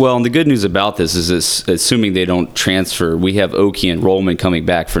baseball. Well, and the good news about this is assuming they don't transfer, we have Okie and Rollman coming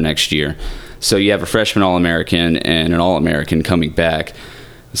back for next year. So you have a freshman All-American and an All-American coming back.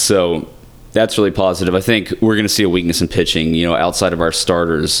 So that's really positive. I think we're going to see a weakness in pitching, outside of our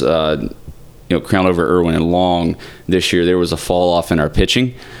starters, Crown over Irwin and Long this year. There was a fall off in our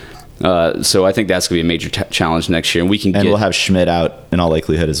pitching. So I think that's going to be a major challenge next year, and we'll have Schmidt out in all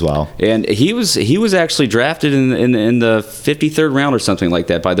likelihood as well. And he was actually drafted in the 53rd round or something like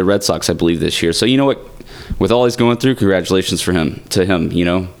that by the Red Sox, I believe, this year. So you know what, with all he's going through, congratulations to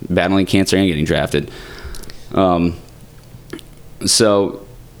him, battling cancer and getting drafted. So,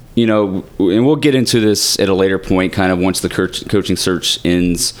 and we'll get into this at a later point, kind of once the coaching search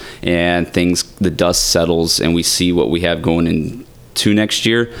ends and the dust settles and we see what we have going into next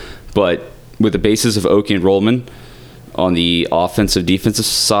year. But with the basis of Okie and Rollman on the defensive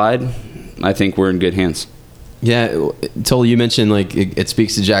side, I think we're in good hands. Yeah, Tully, you mentioned it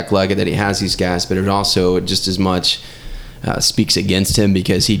speaks to Jack Leggett that he has these guys, but it also just as much speaks against him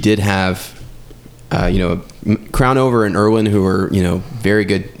because he did have, Crownover and Irwin, who are, very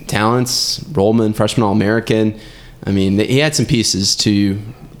good talents. Rollman, freshman All-American. I mean, he had some pieces to.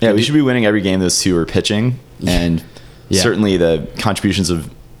 Yeah, we should be winning every game those two are pitching, and certainly the contributions of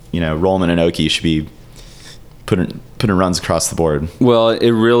Rollman and Okie should be putting runs across the board. Well,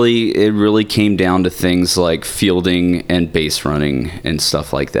 it really came down to things like fielding and base running and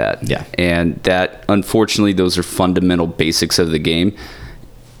stuff like that. Yeah. And that, unfortunately, those are fundamental basics of the game.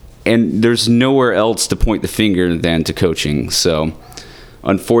 And there's nowhere else to point the finger than to coaching. So,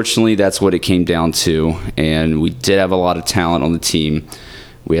 unfortunately, that's what it came down to. And we did have a lot of talent on the team.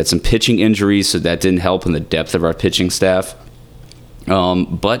 We had some pitching injuries, so that didn't help in the depth of our pitching staff.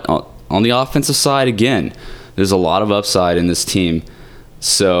 But on the offensive side, again, there's a lot of upside in this team.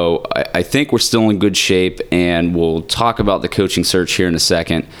 So I think we're still in good shape, and we'll talk about the coaching search here in a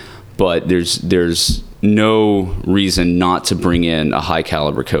second. But there's no reason not to bring in a high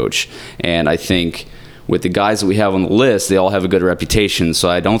caliber coach. And I think with the guys that we have on the list, they all have a good reputation. So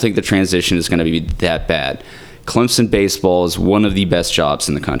I don't think the transition is going to be that bad. Clemson baseball is one of the best jobs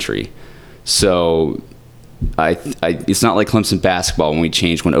in the country. So it's not like Clemson basketball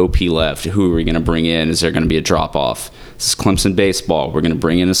when OP left. Who are we going to bring in? Is there going to be a drop-off? This is Clemson baseball. We're going to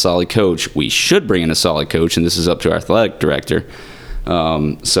bring in a solid coach. We should bring in a solid coach, and this is up to our athletic director.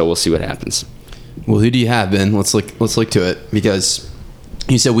 So we'll see what happens. Well, who do you have, Ben? Let's look to it, because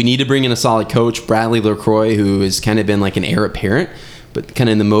you said we need to bring in a solid coach. Bradley LaCroix, who has kind of been like an heir apparent, but kind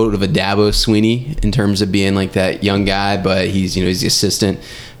of in the mode of a Dabo Sweeney in terms of being like that young guy, but he's the assistant.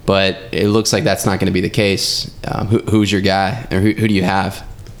 But it looks like that's not going to be the case. Who's your guy, or who do you have?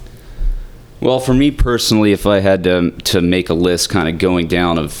 Well, for me personally, if I had to make a list kind of going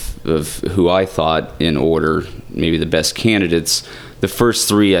down of who I thought in order, maybe the best candidates, the first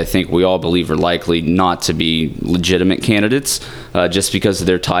three I think we all believe are likely not to be legitimate candidates just because of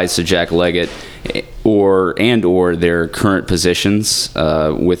their ties to Jack Leggett or their current positions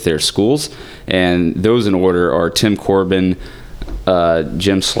with their schools. And those in order are Tim Corbin,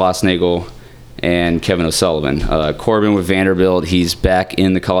 Jim Schlossnagle, and Kevin O'Sullivan. Corbin with Vanderbilt, he's back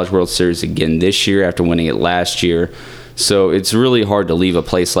in the College World Series again this year after winning it last year. So it's really hard to leave a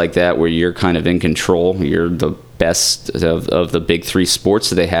place like that where you're kind of in control. You're the best of the big three sports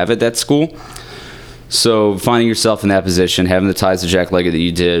that they have at that school. So finding yourself in that position, having the ties to Jack Leggett that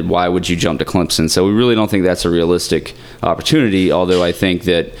you did, why would you jump to Clemson? So we really don't think that's a realistic opportunity, although I think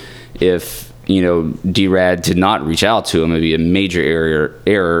that if D-Rad did not reach out to him, it would be a major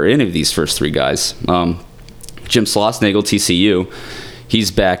error in any of these first three guys. Jim Schlossnagle, TCU, he's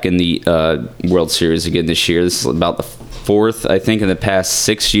back in the World Series again this year. This is about the fourth, I think, in the past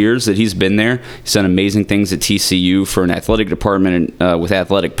 6 years that he's been there. He's done amazing things at TCU for an athletic department and with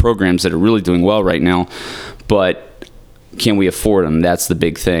athletic programs that are really doing well right now. But can we afford them? That's the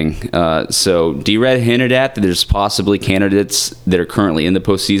big thing. So D-Rad hinted at that there's possibly candidates that are currently in the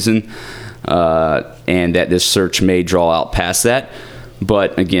postseason, and that this search may draw out past that.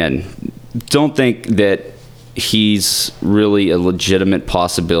 But again, don't think that he's really a legitimate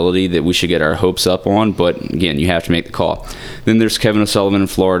possibility that we should get our hopes up on. But again, you have to make the call. Then there's Kevin O'Sullivan in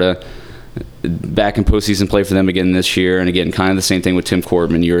Florida, back in postseason play for them again this year. And again, kind of the same thing with Tim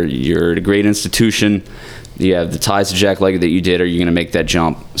Corbin. You're at a great institution. You have the ties to Jack Leggett that you did. Are you going to make that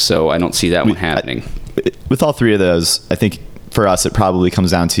jump? So I don't see that one happening. With all three of those, I think for us it probably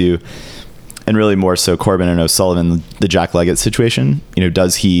comes down to and really more so Corbin and O'Sullivan, the Jack Leggett situation.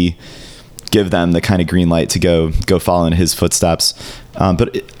 Does he give them the kind of green light to go follow in his footsteps?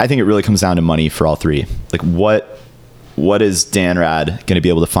 But I think it really comes down to money for all three. Like what is Dan Rad going to be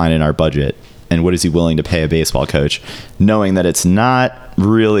able to find in our budget, and what is he willing to pay a baseball coach, knowing that it's not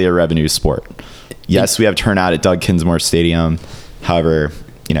really a revenue sport? Yes, we have turnout at Doug Kinsmore Stadium. However,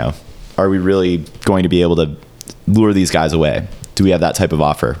 are we really going to be able to lure these guys away? Do we have that type of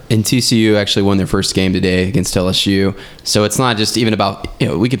offer? And TCU actually won their first game today against LSU. So it's not just even about,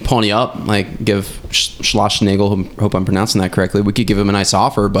 we could pony up, like give Schlossnagel, hope I'm pronouncing that correctly, we could give him a nice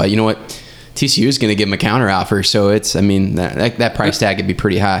offer, but you know what? TCU is going to give him a counter offer. So that price tag could be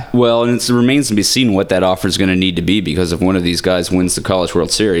pretty high. Well, and it remains to be seen what that offer is going to need to be, because if one of these guys wins the College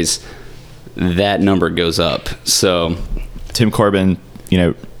World Series, that number goes up. So Tim Corbin,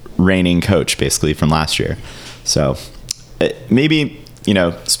 reigning coach basically from last year. So maybe,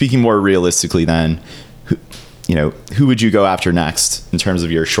 speaking more realistically then, who would you go after next in terms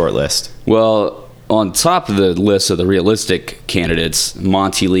of your short list? Well, on top of the list of the realistic candidates,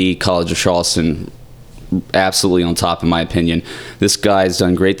 Monty Lee, College of Charleston, absolutely on top in my opinion. This guy's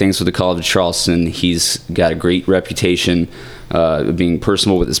done great things with the College of Charleston. He's got a great reputation of being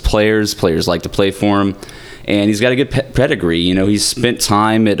personal with his players. Players like to play for him. And he's got a good pedigree. He's spent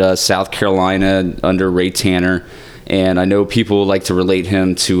time at South Carolina under Ray Tanner. And I know people like to relate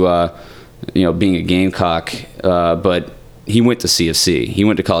him to, being a Gamecock, but he went to CFC. He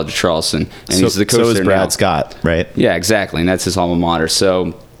went to College of Charleston, and he's the coach there now. So is Brad Scott, right? Yeah, exactly, and that's his alma mater.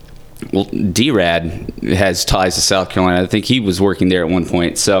 So, D-Rad has ties to South Carolina. I think he was working there at one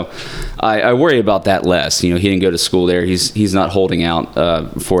point. So, I worry about that less. He didn't go to school there. He's not holding out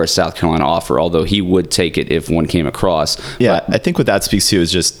for a South Carolina offer, although he would take it if one came across. Yeah, I think what that speaks to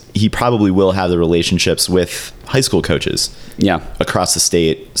is just he probably will have the relationships with high school coaches. Yeah, across the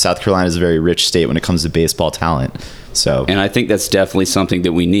state. South Carolina is a very rich state when it comes to baseball talent. So, and I think that's definitely something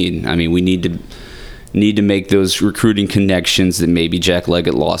that we need. I mean, we need to make those recruiting connections that maybe Jack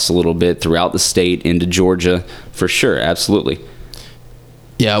Leggett lost a little bit throughout the state into Georgia, for sure. Absolutely.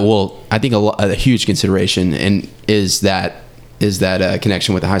 Yeah, well, I think a huge consideration is that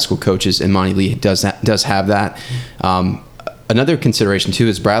connection with the high school coaches, and Monty Lee does have that. Another consideration too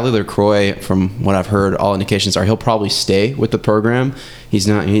is Bradley LaCroix. From what I've heard, all indications are he'll probably stay with the program. He's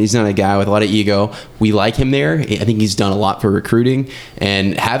not a guy with a lot of ego. We like him there. I think he's done a lot for recruiting,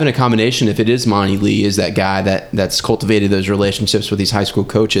 and having a combination, if it is Monty Lee, is that guy that's cultivated those relationships with these high school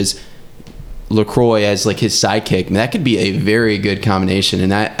coaches. LaCroix as like his sidekick, that could be a very good combination,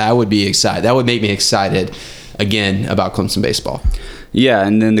 and I would be excited. That would make me excited again about Clemson baseball. Yeah,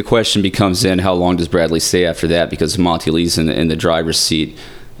 and then the question becomes then, how long does Bradley stay after that? Because Monty Lee's in the driver's seat,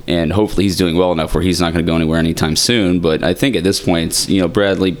 and hopefully he's doing well enough where he's not going to go anywhere anytime soon. But I think at this point,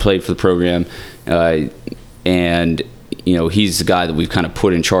 Bradley played for the program, and he's the guy that we've kind of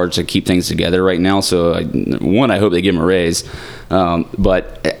put in charge to keep things together right now. So I hope they give him a raise,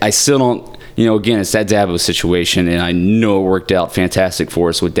 but I still don't. Again, it's that Dabo situation, and I know it worked out fantastic for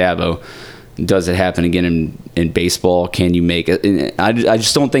us with Dabo. Does it happen again in baseball? Can you make it? I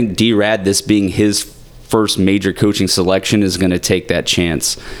just don't think D-Rad, this being his first major coaching selection, is going to take that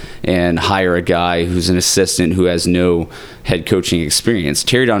chance and hire a guy who's an assistant who has no head coaching experience.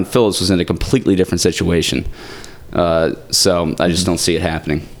 Terry Don Phillips was in a completely different situation. So I just don't see it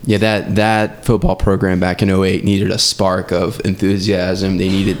happening. Yeah, that football program back in 2008 needed a spark of enthusiasm. They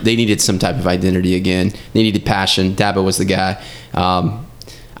needed some type of identity again. They needed passion. Dabo was the guy.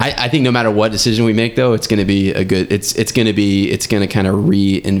 I think no matter what decision we make, though, it's going to be a good. It's going to kind of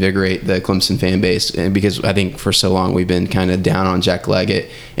reinvigorate the Clemson fan base, because I think for so long we've been kind of down on Jack Leggett,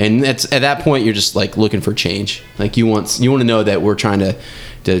 and that's at that point you're just like looking for change. Like you want to know that we're trying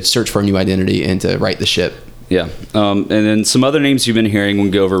to search for a new identity and to right the ship. Yeah, and then some other names you've been hearing, we'll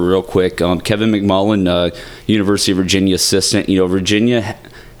go over real quick. Kevin McMullen, University of Virginia assistant. Virginia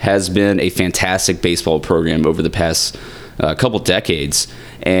has been a fantastic baseball program over the past couple decades,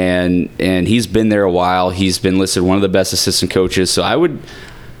 and he's been there a while. He's been listed one of the best assistant coaches. So I would,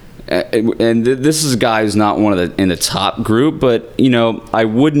 and this is a guy who's not one of in the top group, but I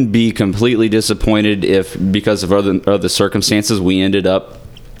wouldn't be completely disappointed if, because of other circumstances, we ended up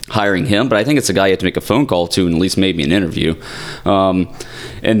hiring him. But I think it's a guy you have to make a phone call to and at least maybe an interview. And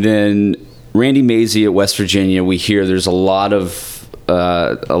then Randy Mazey at West Virginia, we hear there's a lot of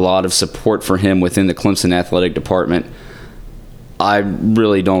support for him within the Clemson athletic department. I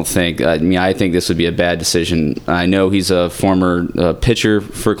really don't think. I think this would be a bad decision. I know he's a former pitcher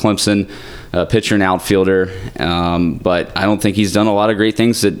for Clemson, pitcher and outfielder, but I don't think he's done a lot of great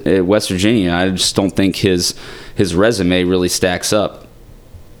things at West Virginia. I just don't think his resume really stacks up.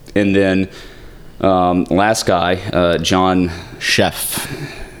 And then Last guy, John.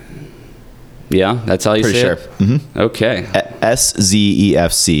 Chef. Yeah, that's how you Pretty say sure. it? Mm-hmm. Okay.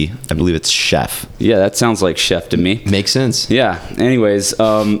 SZEFC. I believe it's Chef. Yeah, that sounds like Chef to me. Makes sense. Yeah. Anyways,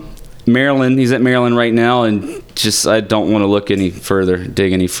 Maryland. He's at Maryland right now, and just I don't want to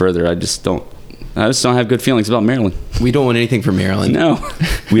dig any further. I just don't have good feelings about Maryland. We don't want anything from Maryland. No.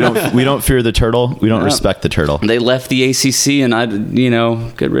 We don't fear the turtle. We don't respect the turtle. They left the ACC, and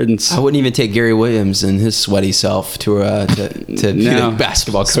good riddance. I wouldn't even take Gary Williams and his sweaty self to be the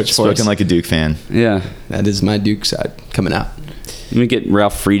basketball coach for Spoken us. like a Duke fan. Yeah. That is my Duke side coming out. Let me get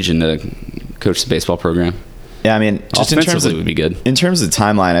Ralph Friedgen to coach the baseball program. Yeah, I mean, just Offensively would be good. In terms of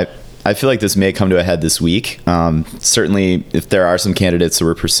timeline, I feel like this may come to a head this week. Certainly, if there are some candidates that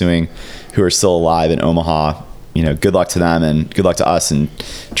we're pursuing who are still alive in Omaha, good luck to them and good luck to us in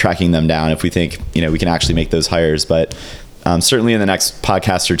tracking them down if we think, we can actually make those hires. But certainly in the next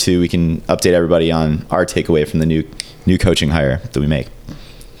podcast or two, we can update everybody on our takeaway from the new coaching hire that we make.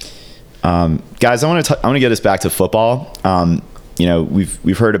 Guys, I want to get us back to football.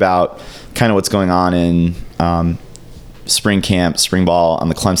 We've heard about kind of what's going on in spring camp, spring ball on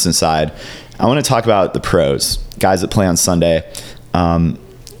the Clemson side. I want to talk about the pros, guys that play on Sunday.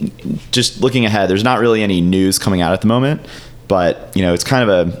 Just looking ahead, there's not really any news coming out at the moment, but it's kind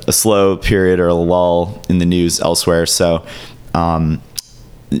of a slow period or a lull in the news elsewhere. So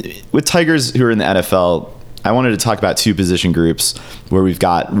with Tigers who are in the NFL, I wanted to talk about two position groups where we've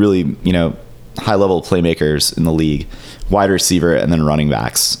got really, high level playmakers in the league, wide receiver and then running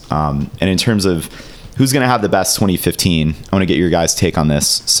backs. And in terms of who's going to have the best 2015, I want to get your guys' take on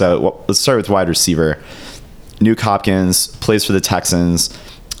this. So let's start with wide receiver. Nuke Hopkins plays for the Texans.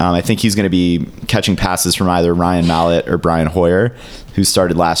 I think he's going to be catching passes from either Ryan Mallett or Brian Hoyer, who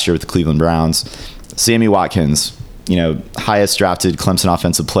started last year with the Cleveland Browns. Sammy Watkins, highest drafted Clemson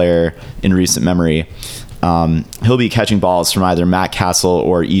offensive player in recent memory. He'll be catching balls from either Matt Castle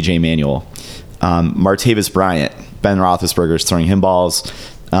or E.J. Manuel. Martavis Bryant, Ben Roethlisberger's throwing him balls.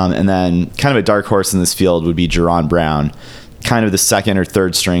 And then kind of a dark horse in this field would be Jerron Brown, kind of the second or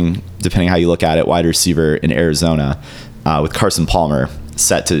third string, depending how you look at it, wide receiver in Arizona, with Carson Palmer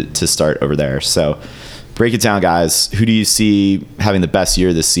set to start over there. So break it down, guys. Who do you see having the best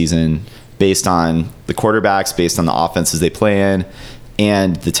year this season based on the quarterbacks, based on the offenses they play in,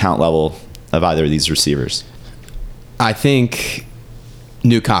 and the talent level of either of these receivers? I think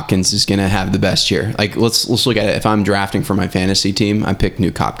Nuke Hopkins is going to have the best year. Like, let's look at it. If I'm drafting for my fantasy team, I pick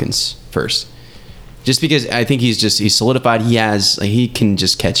Nuke Hopkins first. Just because I think he's solidified. He can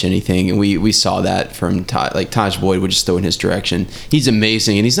just catch anything, and we saw that from Todd. Like, Taj Boyd would just throw in his direction. He's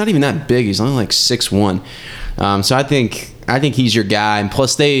amazing, and he's not even that big. He's only like 6'1". So I think he's your guy. And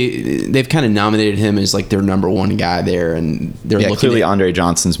plus they've kind of nominated him as like their number one guy there, and they're looking clearly Andre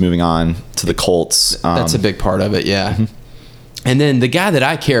Johnson's moving on to the Colts. That's a big part of it, yeah. Mm-hmm. And then the guy that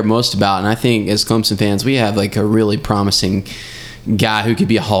I care most about, and I think as Clemson fans, we have like a really promising guy who could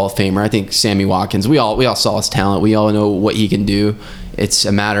be a Hall of Famer. I think Sammy Watkins. We all saw his talent. We all know what he can do. It's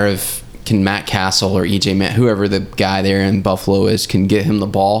a matter of can Matt Castle or EJ Matt, whoever the guy there in Buffalo is, can get him the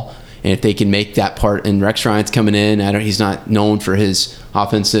ball. And if they can make that part, and Rex Ryan's coming in, he's not known for his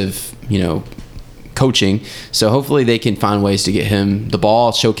offensive, coaching. So hopefully they can find ways to get him the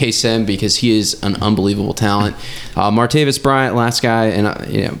ball, showcase him, because he is an unbelievable talent. Martavis Bryant, last guy, and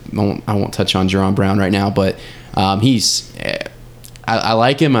I won't touch on Jerron Brown right now, but I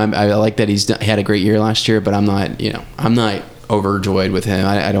like him. I like that he had a great year last year, but I'm not overjoyed with him.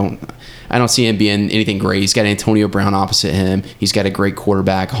 I don't see him being anything great. He's got Antonio Brown opposite him. He's got a great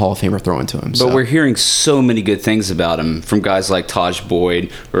quarterback, a Hall of Famer throwing to him. But we're hearing so many good things about him from guys like Taj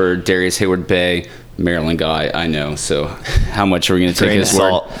Boyd or Darius Hayward-Bay, Maryland guy, I know. So how much are we going to take his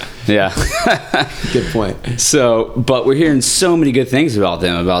word? Yeah. Good point. So, but we're hearing so many good things about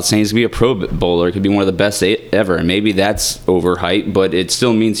them, about saying he's going to be a Pro Bowler, could be one of the best ever. And maybe that's overhyped, but it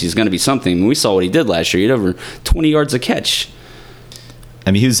still means he's going to be something. I mean, we saw what he did last year. He had over 20 yards a catch. I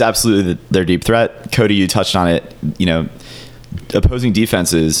mean, he was absolutely their deep threat. Cody, you touched on it. Opposing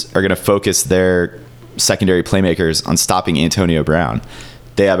defenses are going to focus their secondary playmakers on stopping Antonio Brown.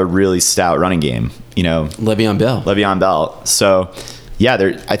 They have a really stout running game. Le'Veon Bell. So, yeah,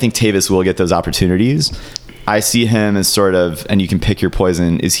 I think Tavis will get those opportunities. I see him as sort of, and you can pick your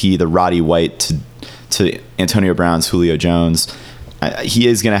poison. Is he the Roddy White to Antonio Brown's Julio Jones? He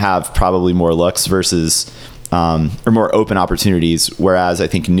is going to have probably more looks versus. Or more open opportunities, whereas I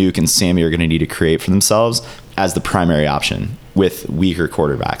think Nuke and Sammy are going to need to create for themselves as the primary option with weaker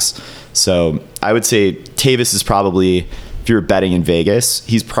quarterbacks. So I would say Tavis is probably, if you're betting in Vegas,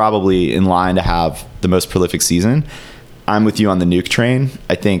 he's probably in line to have the most prolific season. I'm with you on the Nuke train.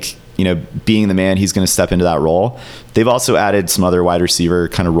 I think, being the man, he's going to step into that role. They've also added some other wide receiver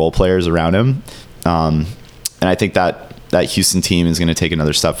kind of role players around him. And I think that Houston team is going to take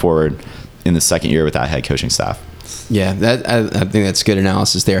another step forward in the second year with that head coaching staff. Yeah, I think that's good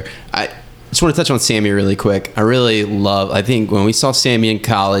analysis there. I just want to touch on Sammy really quick. I think when we saw Sammy in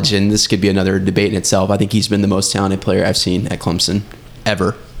college, and this could be another debate in itself, I think he's been the most talented player I've seen at Clemson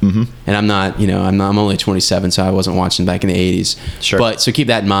ever. Mm-hmm. And I'm not, I'm only 27, so I wasn't watching back in the 80s. Sure. But so keep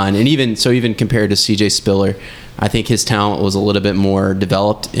that in mind. And even compared to CJ Spiller, I think his talent was a little bit more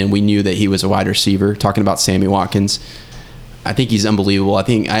developed, and we knew that he was a wide receiver. Talking about Sammy Watkins, I think he's unbelievable. I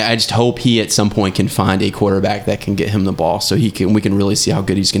just hope he at some point can find a quarterback that can get him the ball, so we can really see how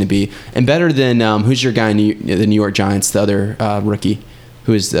good he's going to be. And better than who's your guy in the New York Giants, the other rookie,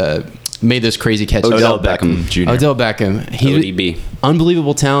 who is made those crazy catches. Odell Beckham Jr. Odell Beckham. ODB.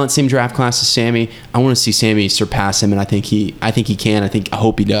 Unbelievable talent. Same draft class as Sammy. I want to see Sammy surpass him, and I think he can. I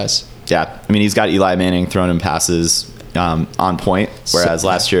hope he does. Yeah, I mean, he's got Eli Manning throwing him passes on point, whereas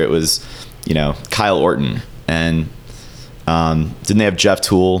last year it was, Kyle Orton. And didn't they have Jeff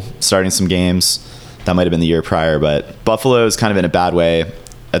Toole starting some games? That might have been the year prior, but Buffalo is kind of in a bad way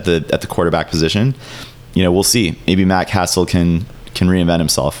at the quarterback position. We'll see. Maybe Matt Castle can reinvent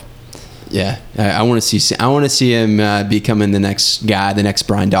himself. Yeah, I want to see him becoming the next guy, the next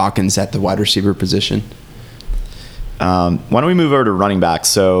Brian Dawkins at the wide receiver position. Why don't we move over to running back?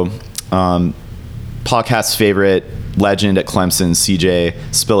 So, podcast's favorite legend at Clemson,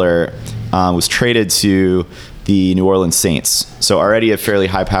 CJ Spiller, was traded to the New Orleans Saints. So already a fairly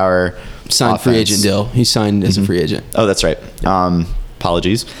high power signed offense. Free agent deal. He signed as a free agent. Oh, that's right.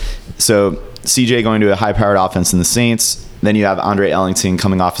 Apologies. So CJ going to a high powered offense in the Saints. Then you have Andre Ellington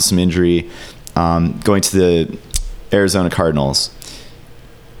coming off of some injury, going to the Arizona Cardinals.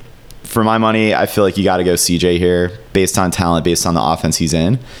 For my money, I feel like you got to go CJ here based on talent, based on the offense he's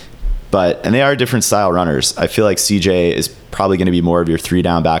in. And they are different style runners. I feel like CJ is probably going to be more of your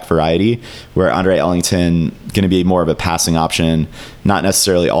 3-down back variety, where Andre Ellington going to be more of a passing option, not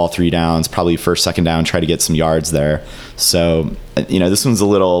necessarily all 3 downs, probably first, second down, try to get some yards there. So, this one's a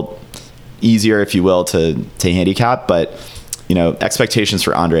little easier, if you will, to handicap, but expectations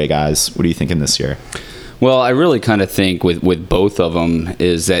for Andre, guys, what are you thinking this year? Well, I really kind of think with both of them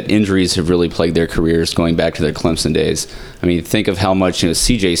is that injuries have really plagued their careers going back to their Clemson days. I mean, think of how much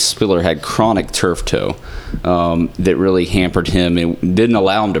C.J. Spiller had chronic turf toe that really hampered him and didn't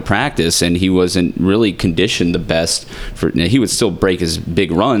allow him to practice, and he wasn't really conditioned the best. He would still break his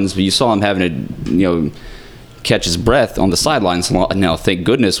big runs, but you saw him having to, catch his breath on the sidelines. Now, thank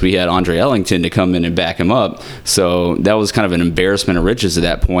goodness we had Andre Ellington to come in and back him up. So that was kind of an embarrassment of riches at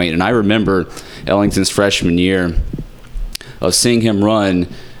that point. And I remember Ellington's freshman year of seeing him run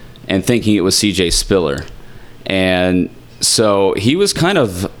and thinking it was CJ Spiller. And so he was kind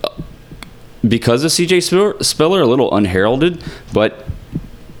of, because of CJ Spiller, a little unheralded, but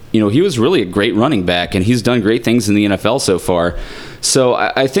he was really a great running back, and he's done great things in the NFL so far. So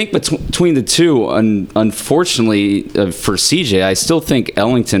I think between the two, unfortunately for CJ, I still think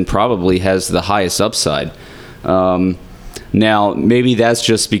Ellington probably has the highest upside. Now, maybe that's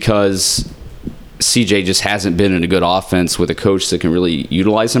just because CJ just hasn't been in a good offense with a coach that can really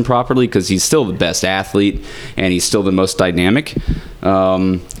utilize him properly, because he's still the best athlete and he's still the most dynamic.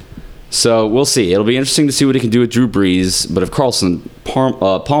 So we'll see. It'll be interesting to see what he can do with Drew Brees. But if Carlson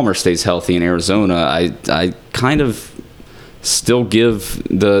Palmer stays healthy in Arizona, I kind of still give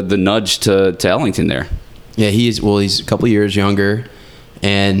the nudge to Ellington there. Yeah, he's a couple years younger.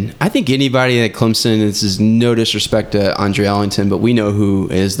 And I think anybody at Clemson, this is no disrespect to Andre Ellington, but we know who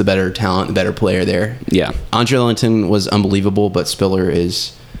is the better talent, the better player there. Yeah. Andre Ellington was unbelievable, but Spiller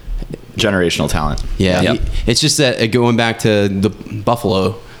is generational talent. Yeah. Yep. It's just that going back to the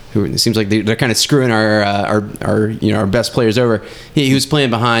Buffalo, who it seems like they're kind of screwing our best players over. He was playing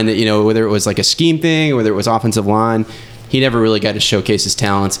behind, whether it was like a scheme thing, whether it was offensive line. He never really got to showcase his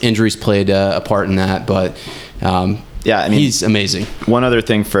talents. Injuries played a part in that, but he's amazing. One other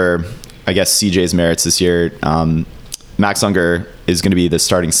thing for, I guess, CJ's merits this year, Max Unger is going to be the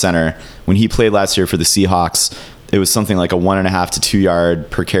starting center. When he played last year for the Seahawks, it was something like a 1.5 to 2 yard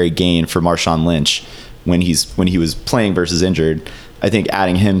per carry gain for Marshawn Lynch when he was playing versus injured. I think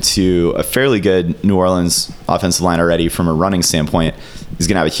adding him to a fairly good New Orleans offensive line already from a running standpoint is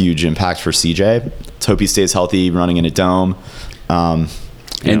going to have a huge impact for CJ. Let's hope he stays healthy running in a dome. And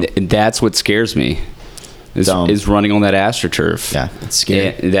that's what scares me is running on that AstroTurf. Yeah, it's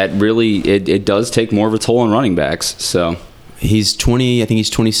scary. And that really, it does take more of a toll on running backs. So he's 20, I think he's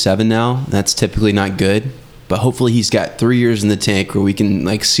 27 now. That's typically not good, but hopefully he's got 3 years in the tank where we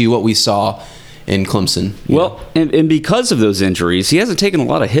can see what we saw in Clemson. Well, and because of those injuries, he hasn't taken a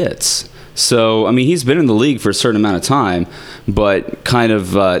lot of hits. So, I mean, he's been in the league for a certain amount of time, but kind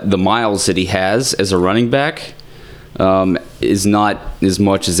of the miles that he has as a running back is not as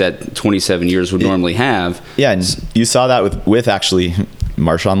much as that 27 years would normally have. Yeah, and you saw that with actually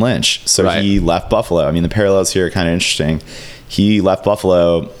Marshawn Lynch. So Right. he left Buffalo. I mean, the parallels here are kind of interesting. He left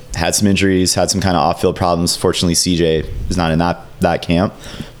Buffalo, had some injuries, had some kind of off-field problems. Fortunately, CJ is not in that camp,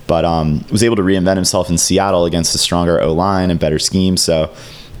 but was able to reinvent himself in Seattle against a stronger O-line and better scheme. So,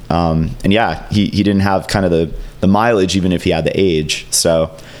 and yeah, he didn't have kind of the mileage, even if he had the age.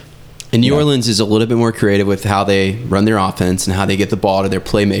 So, And New Orleans is a little bit more creative with how they run their offense and how they get the ball to their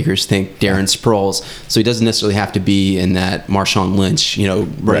playmakers. Think Darren Sproles. So he doesn't necessarily have to be in that Marshawn Lynch,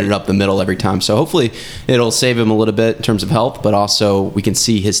 running it up the middle every time. So hopefully it'll save him a little bit in terms of health, but also we can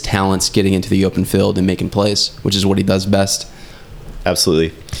see his talents getting into the open field and making plays, which is what he does best.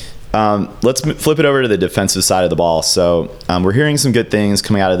 absolutely. Let's flip it over to the defensive side of the ball. So we're hearing some good things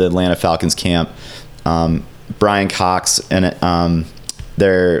coming out of the Atlanta Falcons camp. Brian Cox and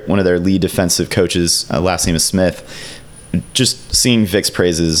one of their lead defensive coaches, last name is Smith. Just seeing Vic's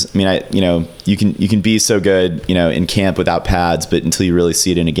praises. I mean, you can be so good, in camp without pads, but until you really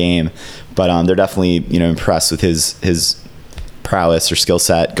see it in a game. But they're definitely impressed with his prowess or skill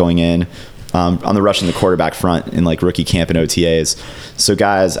set going in. On the rush in the quarterback front in like rookie camp and OTAs. So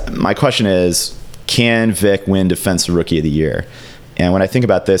guys, my question is, can Vic win Defensive Rookie of the Year? And when I think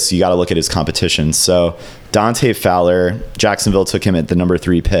about this, you got to look at his competition. So Dante Fowler, Jacksonville took him at the number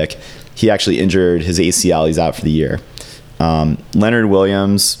 3 pick. He actually injured his ACL. He's out for the year. Leonard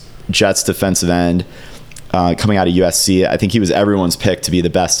Williams, Jets defensive end, coming out of USC. I think he was everyone's pick to be the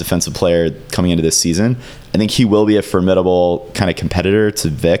best defensive player coming into this season. I think he will be a formidable kind of competitor to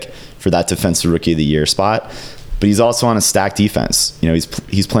Vic for that Defensive Rookie of the Year spot. But he's also on a stacked defense.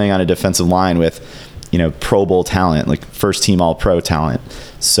 He's playing on a defensive line with, Pro Bowl talent, like first team All-Pro talent.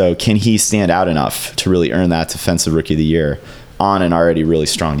 So can he stand out enough to really earn that Defensive Rookie of the Year on an already really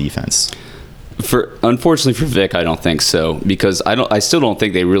strong defense? Unfortunately for Vic, I don't think so, because I still don't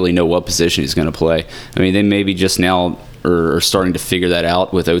think they really know what position he's going to play. I mean, they maybe just now are starting to figure that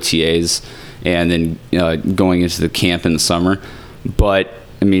out with OTAs and then going into the camp in the summer. But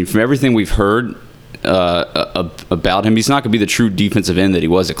I mean, from everything we've heard about him, he's not going to be the true defensive end that he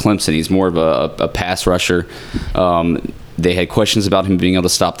was at Clemson. He's more of a pass rusher. They had questions about him being able to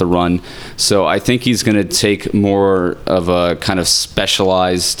stop the run. So I think he's going to take more of a kind of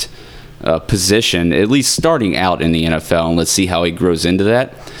specialized position, at least starting out in the NFL, and let's see how he grows into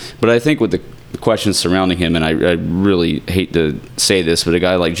that. But I think with the questions surrounding him, and I really hate to say this, but a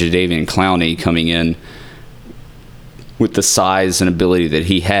guy like Jadeveon Clowney coming in with the size and ability that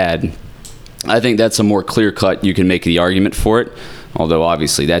he had, I think that's a more clear-cut, you can make the argument for it, although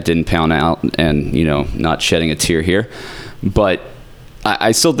obviously that didn't pan out and, not shedding a tear here. But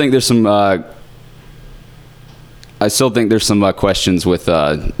I still think there's some questions with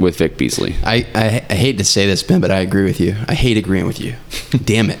Vic Beasley. I hate to say this, Ben, but I agree with you. I hate agreeing with you.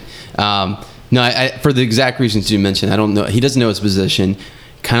 Damn it. No, for the exact reasons you mentioned, I don't know. He doesn't know his position.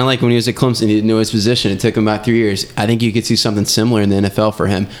 Kind of like when he was at Clemson, he didn't know his position. It took him about 3 years. I think you could see something similar in the NFL for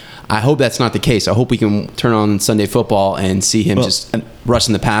him. I hope that's not the case. I hope we can turn on Sunday Football and see him just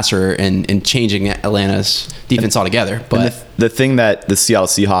rushing the passer and changing Atlanta's defense altogether. But the thing that the Seattle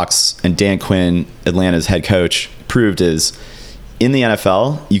Seahawks and Dan Quinn, Atlanta's head coach, proved is in the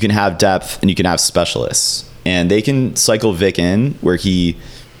NFL, you can have depth and you can have specialists. And they can cycle Vic in where he,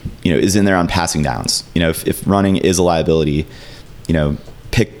 is in there on passing downs. If running is a liability,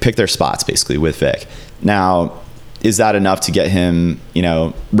 pick their spots basically with Vic. Now, is that enough to get him,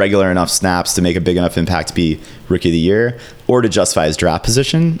 regular enough snaps to make a big enough impact to be Rookie of the Year or to justify his draft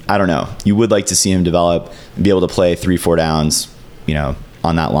position? I don't know. You would like to see him develop and be able to play 3-4 downs,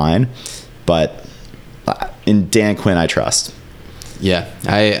 on that line. But in Dan Quinn, I trust. Yeah,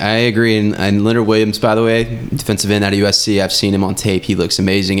 I agree. And Leonard Williams, by the way, defensive end out of USC, I've seen him on tape. He looks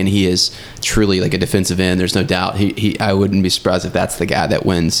amazing, and he is truly like a defensive end. There's no doubt. I wouldn't be surprised if that's the guy that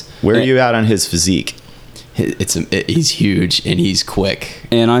wins. Where are you at on his physique? He's huge, and he's quick.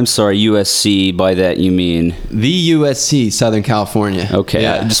 And I'm sorry, USC, by that you mean? The USC, Southern California. Okay,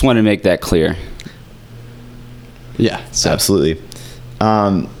 yeah. I just want to make that clear. Yeah, so. Absolutely.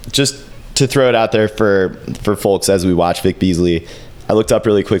 Just to throw it out there for folks as we watch Vic Beasley, I looked up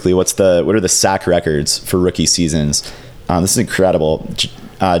really quickly what are the sack records for rookie seasons. This is incredible.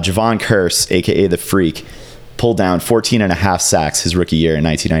 Javon Curse, aka the Freak, pulled down 14.5 sacks his rookie year in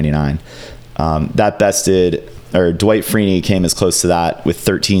 1999. That bested, or Dwight Freeney came as close to that with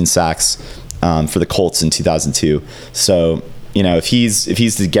 13 sacks for the Colts in 2002. So you know, if he's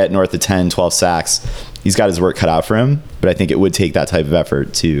to get north of 10, 12 sacks, he's got his work cut out for him. But I think it would take that type of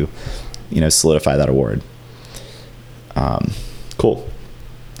effort to, you know, solidify that award. Cool.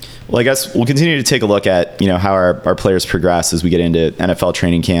 Well, I guess we'll continue to take a look at, you know, how our players progress as we get into NFL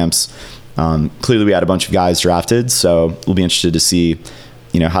training camps. Clearly we had a bunch of guys drafted, so we'll be interested to see,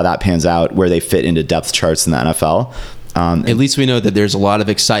 you know, how that pans out, where they fit into depth charts in the NFL. At least we know that there's a lot of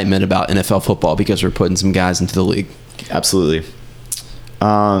excitement about NFL football because we're putting some guys into the league. Absolutely.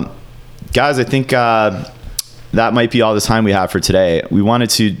 Guys, I think that might be all the time we have for today. We wanted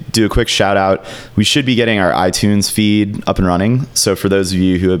to do a quick shout out. We should be getting our iTunes feed up and running. So for those of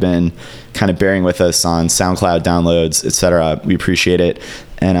you who have been kind of bearing with us on SoundCloud downloads, etc., we appreciate it.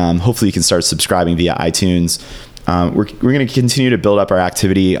 And hopefully you can start subscribing via iTunes. We're going to continue to build up our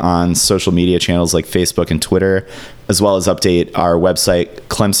activity on social media channels like Facebook and Twitter, as well as update our website,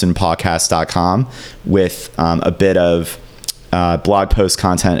 clemsonpodcast.com, with a bit of blog post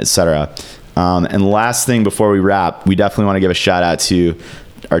content, etc. And last thing before we wrap, we definitely want to give a shout out to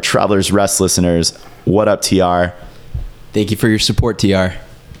our Travelers Rest listeners. What up, TR? Thank you for your support, TR.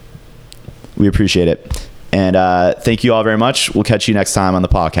 We appreciate it. And thank you all very much. We'll catch you next time on the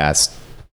podcast.